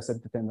actual stress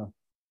at the tendon.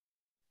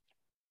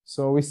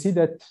 So we see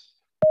that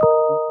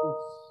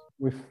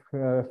with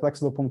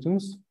flexible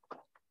pontoons,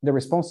 the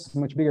response is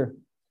much bigger,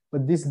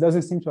 but this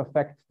doesn't seem to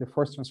affect the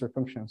force transfer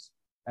functions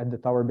at the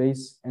tower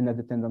base and at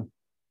the tendon.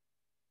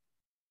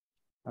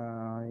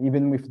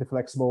 Even with the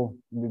flexible,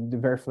 the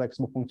very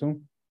flexible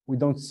pontoon, we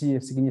don't see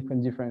a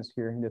significant difference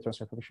here in the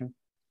transfer function.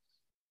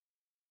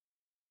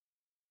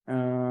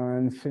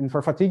 And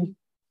for fatigue,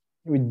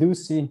 we do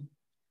see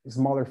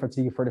smaller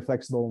fatigue for the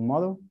flexible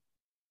model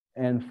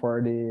and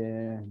for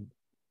the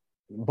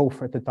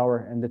both at the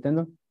tower and the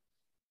tendon.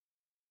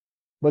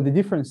 But the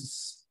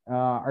differences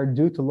are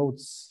due to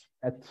loads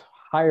at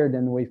higher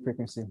than wave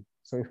frequency.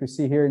 So if we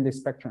see here in the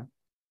spectrum,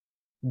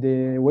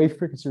 the wave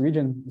frequency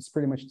region is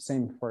pretty much the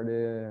same for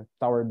the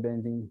tower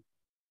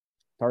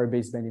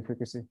base bending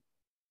frequency.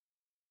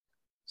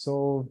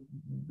 So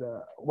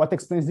what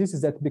explains this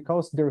is that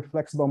because the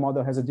flexible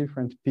model has a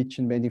different pitch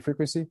and bending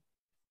frequency,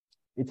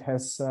 it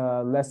has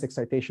less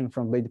excitation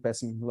from blade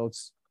passing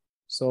loads.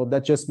 So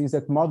that just means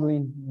that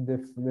modeling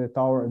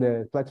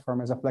the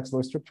platform as a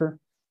flexible structure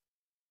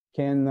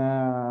can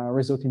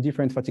result in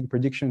different fatigue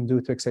prediction due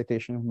to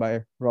excitation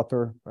by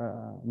rotor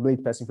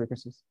blade passing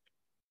frequencies.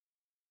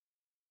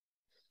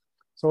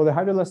 So the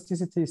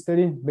hydroelasticity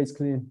study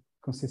basically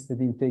consisted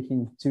in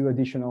taking 2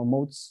 additional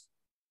modes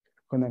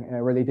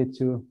related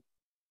to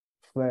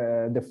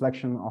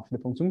deflection of the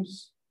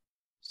pontoons.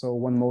 So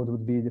one mode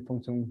would be the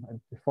pontoon at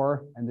the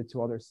fore and the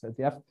 2 others at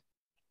the aft.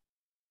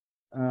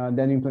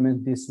 Then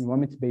implement this in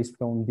Womit based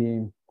on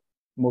the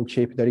mode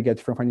shape that you get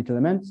from finite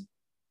elements,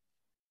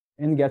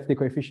 and get the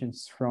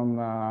coefficients from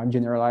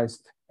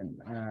generalized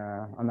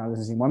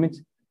analysis in Womit.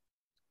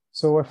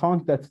 So I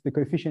found that the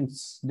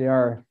coefficients, they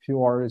are a few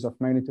orders of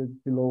magnitude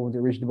below the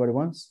rigid body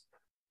ones.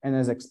 And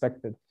as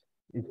expected,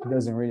 it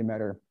doesn't really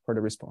matter for the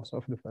response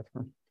of the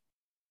platform.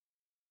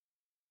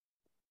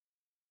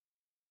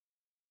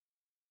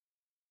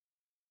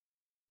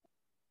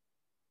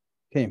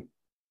 Okay,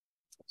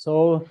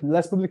 so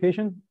last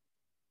publication,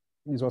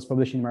 this was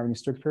published in Marine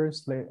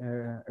Structures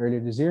earlier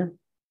this year.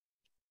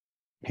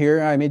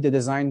 Here I made the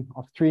design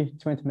of 3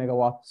 20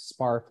 megawatt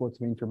spar float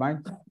wind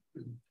turbines.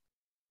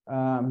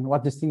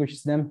 What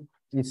distinguishes them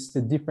is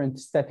the different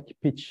static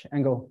pitch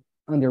angle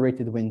under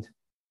rated wind.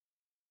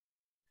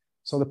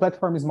 So the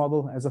platform is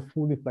modeled as a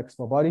fully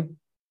flexible body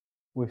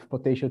with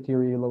potential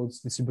theory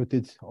loads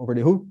distributed over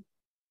the hull.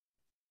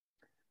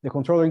 The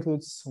controller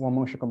includes one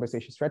motion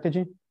compensation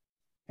strategy,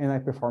 and I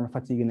perform a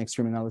fatigue and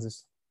extreme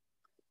analysis.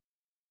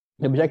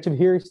 The objective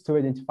here is to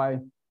identify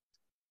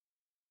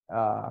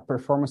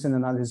performance and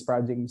analysis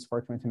paradigms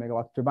for 20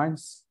 megawatt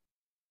turbines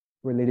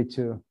related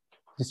to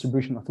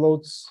distribution of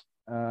loads,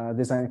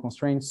 design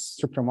constraints,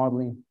 structural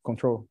modeling,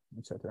 control,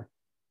 etc.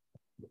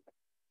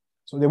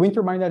 So the wind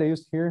turbine that I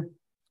used here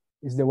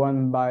is the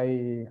one by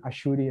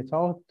Ashuri et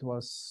al. It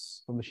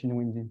was published in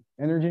Wind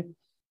Energy.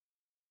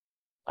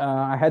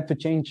 I had to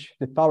change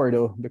the tower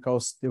though,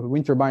 because the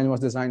wind turbine was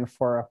designed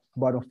for a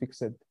bottom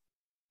fixed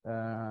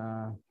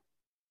turbine.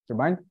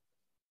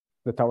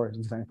 the tower is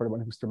designed for the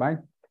one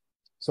turbine.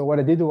 So what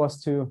I did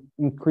was to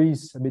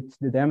increase a bit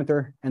the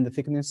diameter and the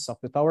thickness of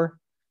the tower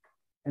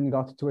and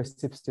got to a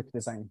stiff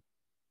design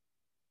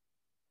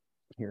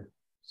here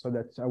so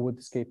that I would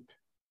escape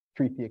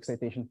 3P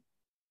excitation.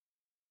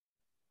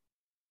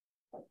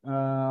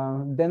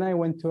 Then I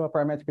went to a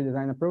parametric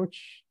design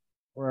approach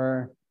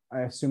where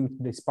I assumed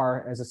the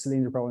spar as a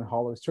cylindrical and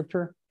hollow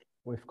structure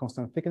with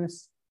constant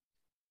thickness,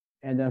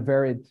 and I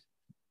varied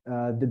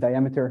the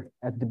diameter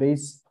at the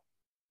base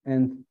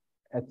and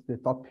at the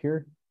top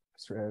here,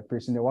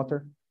 piercing the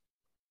water,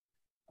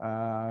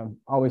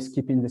 always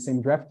keeping the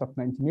same draft of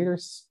 90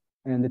 meters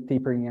and the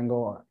tapering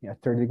angle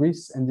at 30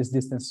 degrees. And this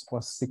distance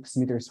was 6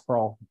 meters for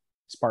all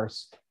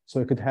spars. So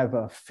you could have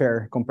a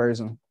fair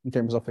comparison in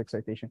terms of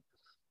excitation.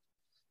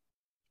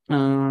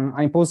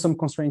 I imposed some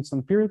constraints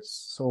on periods.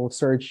 So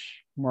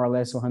surge more or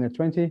less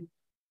 120,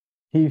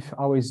 heave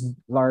always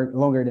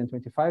longer than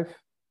 25,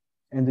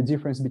 and the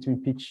difference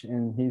between pitch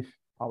and heave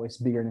always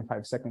bigger than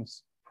 5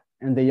 seconds.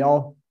 And the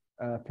yaw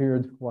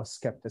period was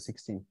kept at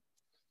 16.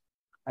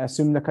 I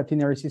assumed a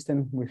catenary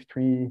system with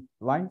 3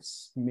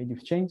 lines made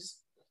with chains.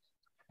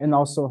 And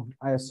also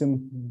I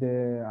assumed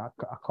a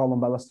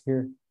column ballast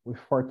here with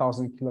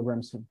 4,000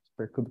 kilograms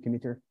per cubic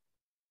meter.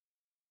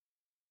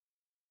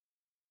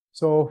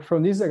 So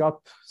from this, I got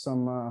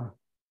some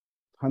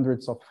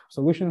hundreds of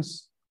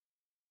solutions.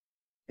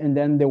 And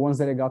then the ones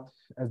that I got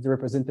as the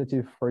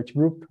representative for each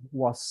group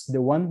was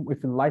the one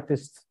with the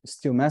lightest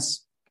steel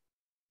mass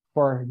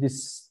for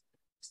this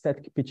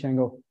static pitch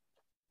angle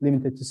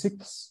limited to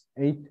 6,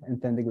 8,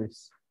 and 10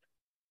 degrees.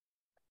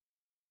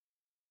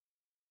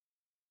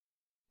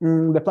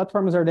 The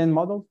platforms are then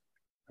modeled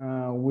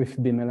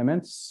with beam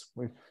elements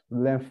with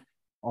length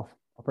of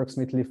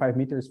approximately 5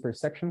 meters per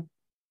section.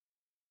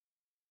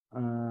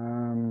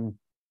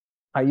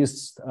 I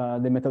used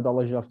the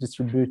methodology of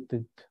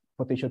distributed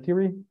potential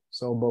theory.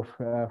 So both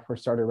for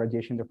starter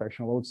radiation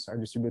diffraction loads are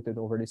distributed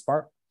over this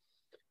part.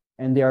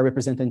 And they are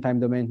represented in time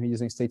domain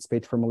using state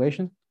space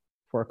formulation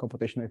for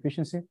computational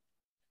efficiency.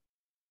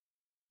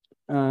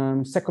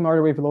 Second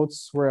order wave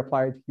loads were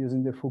applied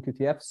using the full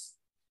QTFs,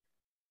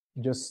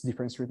 just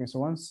difference frequency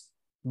ones,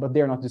 but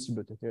they are not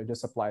distributed. They're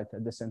just applied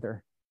at the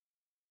center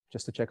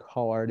just to check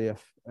how are the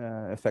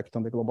effect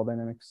on the global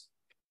dynamics.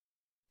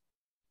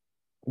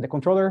 The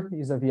controller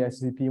is a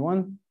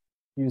VSVP1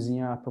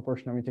 using a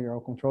proportional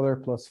integral controller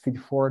plus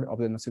feed forward of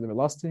the nacelle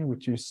velocity,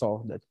 which you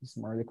saw that is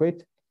more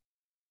adequate.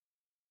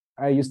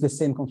 I used the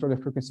same controller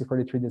frequency for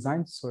the 3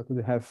 designs, so I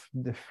could have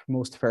the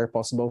most fair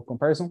possible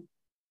comparison.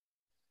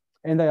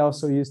 And I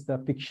also used the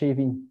peak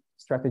shaving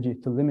strategy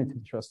to limit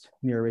the thrust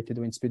near rated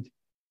wind speed.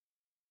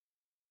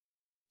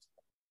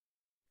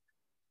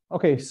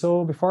 Okay,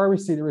 so before we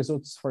see the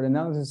results for the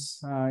analysis,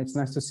 it's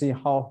nice to see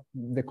how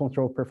the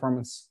control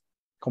performance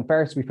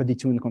compares with a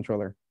detuned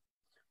controller.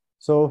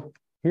 So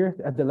here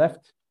at the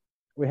left,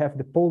 we have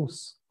the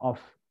poles of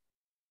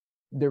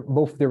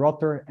both the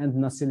rotor and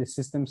nacelle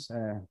systems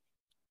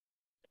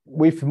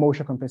with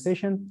motion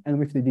compensation and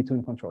with the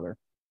detuned controller.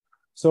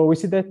 So we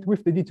see that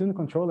with the detuned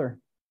controller,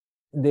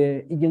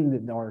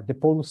 the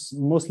poles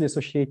mostly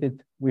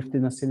associated with the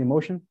nacelle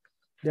motion,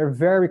 they're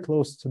very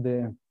close to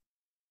the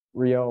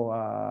real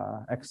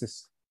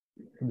axis,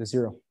 the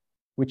 0,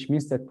 which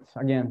means that,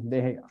 again,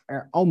 they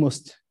are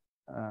almost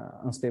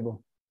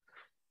unstable.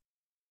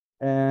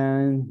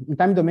 And in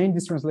time domain,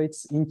 this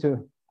translates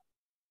into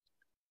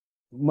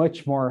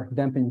much more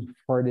damping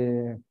for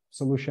the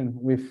solution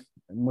with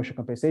motion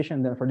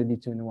compensation than for the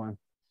detuned one.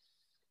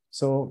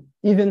 So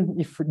even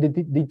if the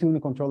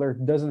detuned controller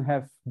doesn't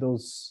have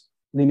those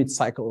limit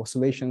cycle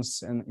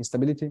oscillations and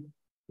instability,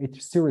 it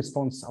still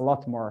responds a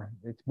lot more.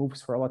 It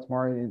moves for a lot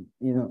more, and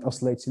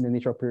oscillates in the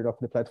natural period of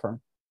the platform.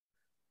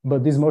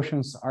 But these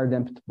motions are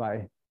damped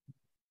by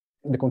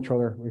the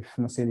controller with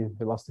nacelle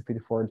velocity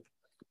feed forward.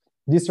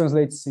 This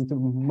translates into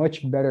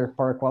much better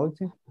power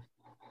quality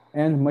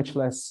and much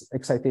less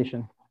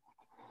excitation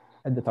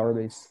at the tower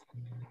base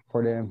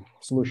for the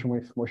solution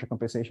with motion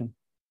compensation.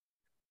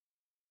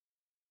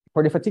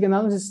 For the fatigue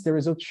analysis, the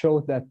results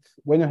show that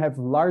when you have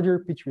larger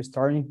pitch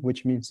restoring,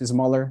 which means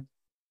smaller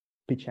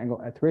pitch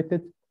angle at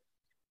rated,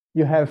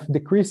 you have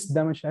decreased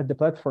damage at the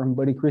platform,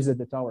 but increased at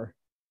the tower.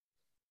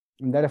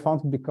 And that I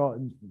found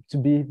to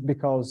be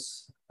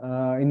because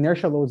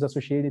inertial loads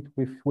associated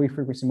with wave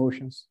frequency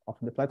motions of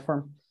the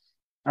platform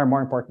are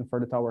more important for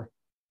the tower.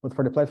 But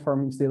for the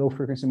platform, it's the low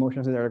frequency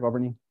motions that are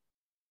governing.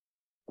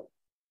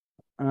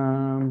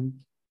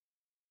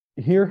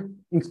 Here,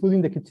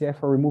 including the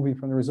QTF or removing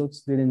from the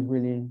results didn't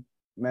really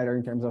matter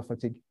in terms of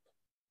fatigue,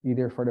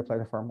 either for the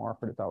platform or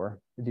for the tower.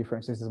 The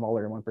difference is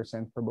smaller than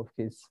 1% for both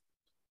cases.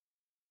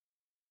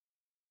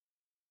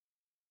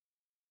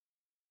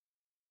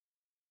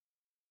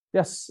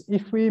 Yes,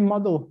 if we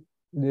model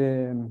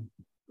the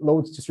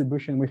loads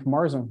distribution with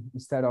Marzon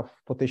instead of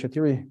potential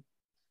theory,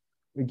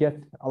 we get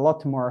a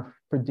lot more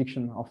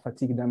prediction of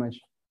fatigue damage.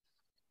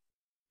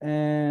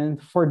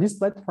 And for this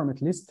platform,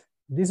 at least,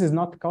 this is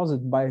not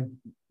caused by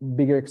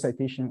bigger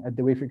excitation at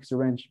the wave frequency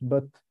range,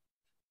 but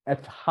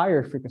at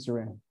higher frequency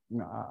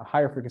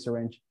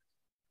range,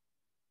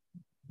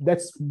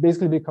 that's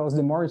basically because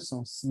the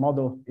Morrison's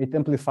model, it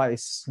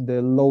amplifies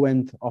the low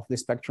end of the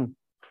spectrum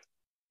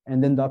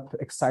and end up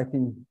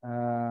exciting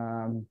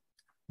the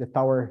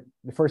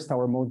first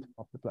tower mode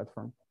of the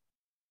platform,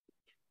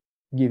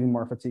 giving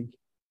more fatigue.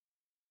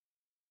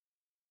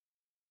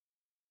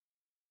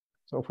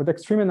 So for the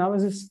extreme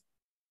analysis,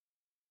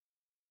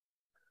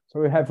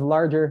 so we have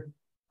larger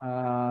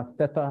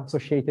theta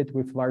associated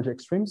with larger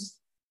extremes.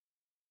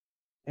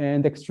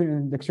 And the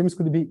extremes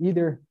could be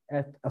either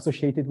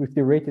associated with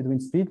the rated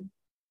wind speed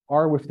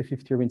or with the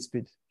 50-year wind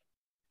speed.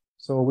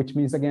 So which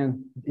means,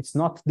 again, it's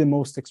not the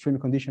most extreme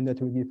condition that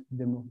will give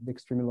the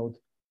extreme load.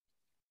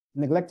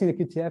 Neglecting the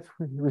QTF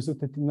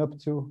resulted in up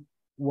to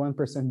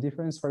 1%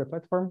 difference for the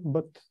platform,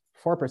 but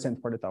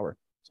 4% for the tower.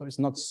 So it's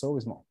not so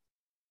small.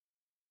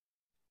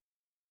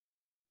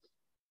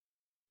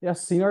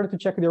 Yes, in order to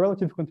check the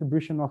relative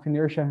contribution of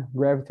inertia,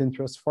 gravity, and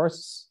thrust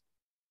forces,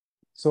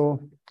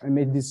 so I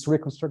made this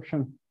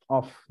reconstruction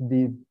of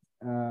the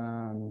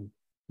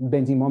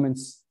bending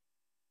moments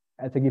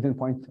at a given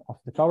point of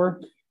the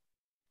tower.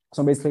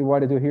 So basically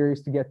what I do here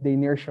is to get the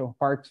inertial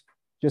part,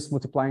 just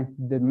multiplying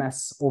the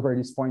mass over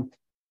this point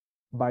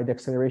by the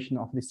acceleration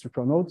of the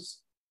structural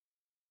nodes.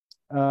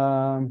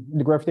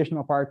 The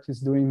gravitational part is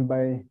doing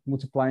by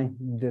multiplying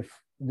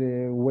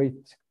the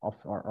weight of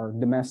or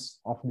the mass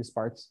of these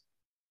parts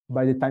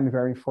by the time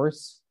varying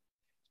force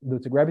due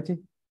to gravity.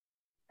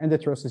 And the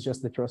thrust is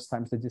just the thrust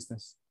times the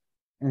distance.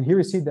 And here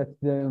you see that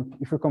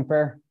if we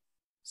compare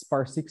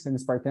SPAR 6 and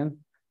SPAR 10,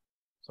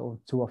 so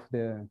two of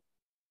the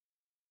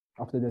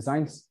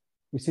designs,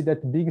 we see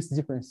that the biggest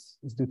difference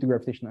is due to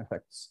gravitational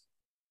effects.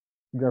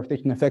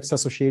 Gravitational effects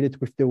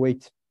associated with the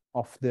weight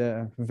of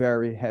the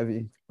very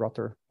heavy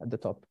rotor at the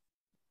top.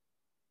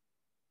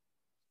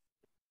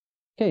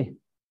 Okay.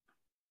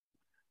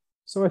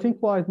 So I think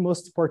one of the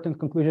most important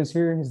conclusions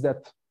here is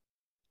that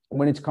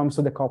when it comes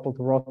to the coupled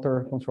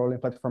rotor control and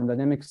platform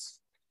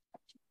dynamics,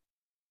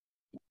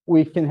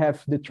 we can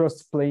have the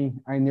thrust playing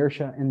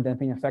inertia and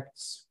damping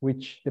effects,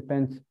 which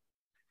depend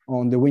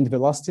on the wind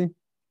velocity,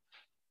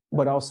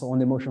 but also on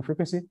the motion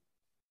frequency.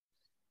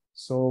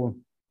 So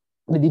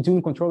the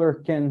detune controller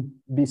can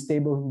be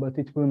stable, but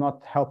it will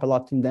not help a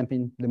lot in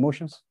damping the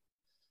motions.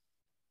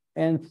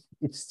 And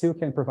it still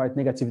can provide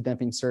negative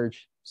damping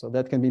surge. So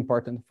that can be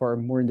important for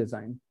mooring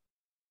design.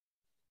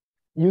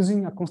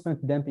 Using a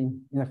constant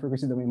damping in a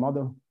frequency domain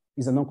model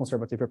is a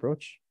non-conservative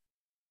approach.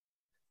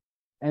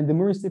 And the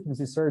mooring stiffness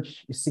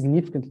surge is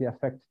significantly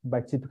affected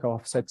by typical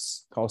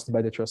offsets caused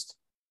by the thrust.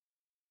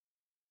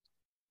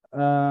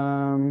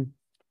 When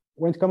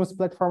it comes to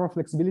platform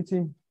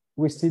flexibility,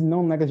 we see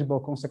no negligible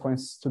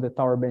consequence to the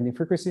tower bending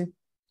frequency.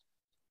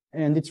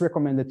 And it's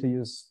recommended to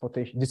use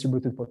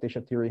distributed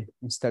potential theory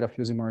instead of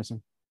using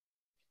Morrison.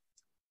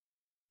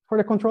 For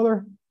the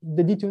controller,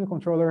 the detune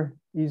controller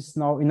is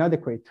now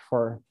inadequate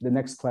for the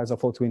next class of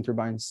float wind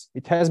turbines.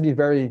 It has been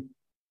very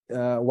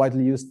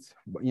widely used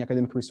in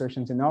academic research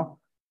until now,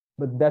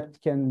 but that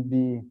can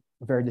be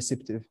very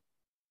deceptive.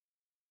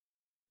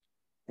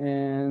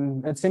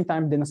 And at the same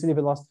time, the nacelle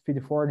velocity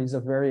feed forward is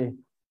a very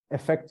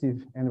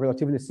effective and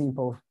relatively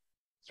simple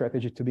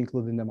strategy to be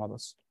included in the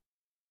models.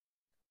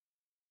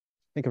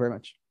 Thank you very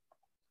much.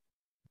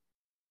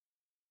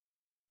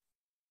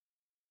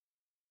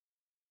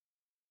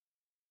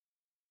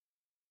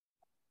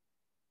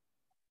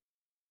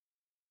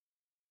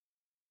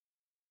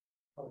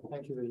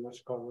 Thank you very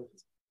much, Carlos.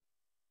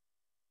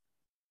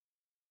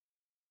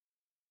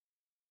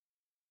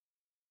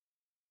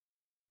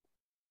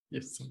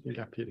 Yes, something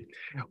appearing.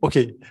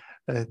 Okay,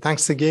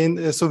 thanks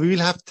again. So we will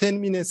have 10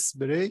 minutes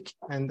break.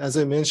 And as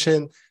I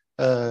mentioned,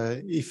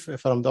 if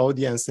from the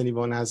audience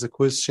anyone has a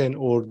question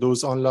or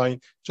those online,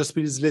 just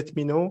please let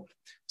me know.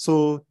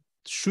 So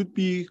should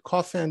be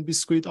coffee and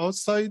biscuit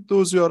outside.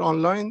 Those who are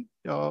online,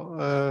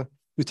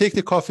 you take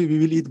the coffee, we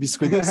will eat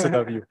biscuit instead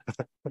of you.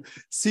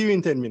 See you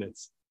in 10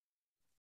 minutes.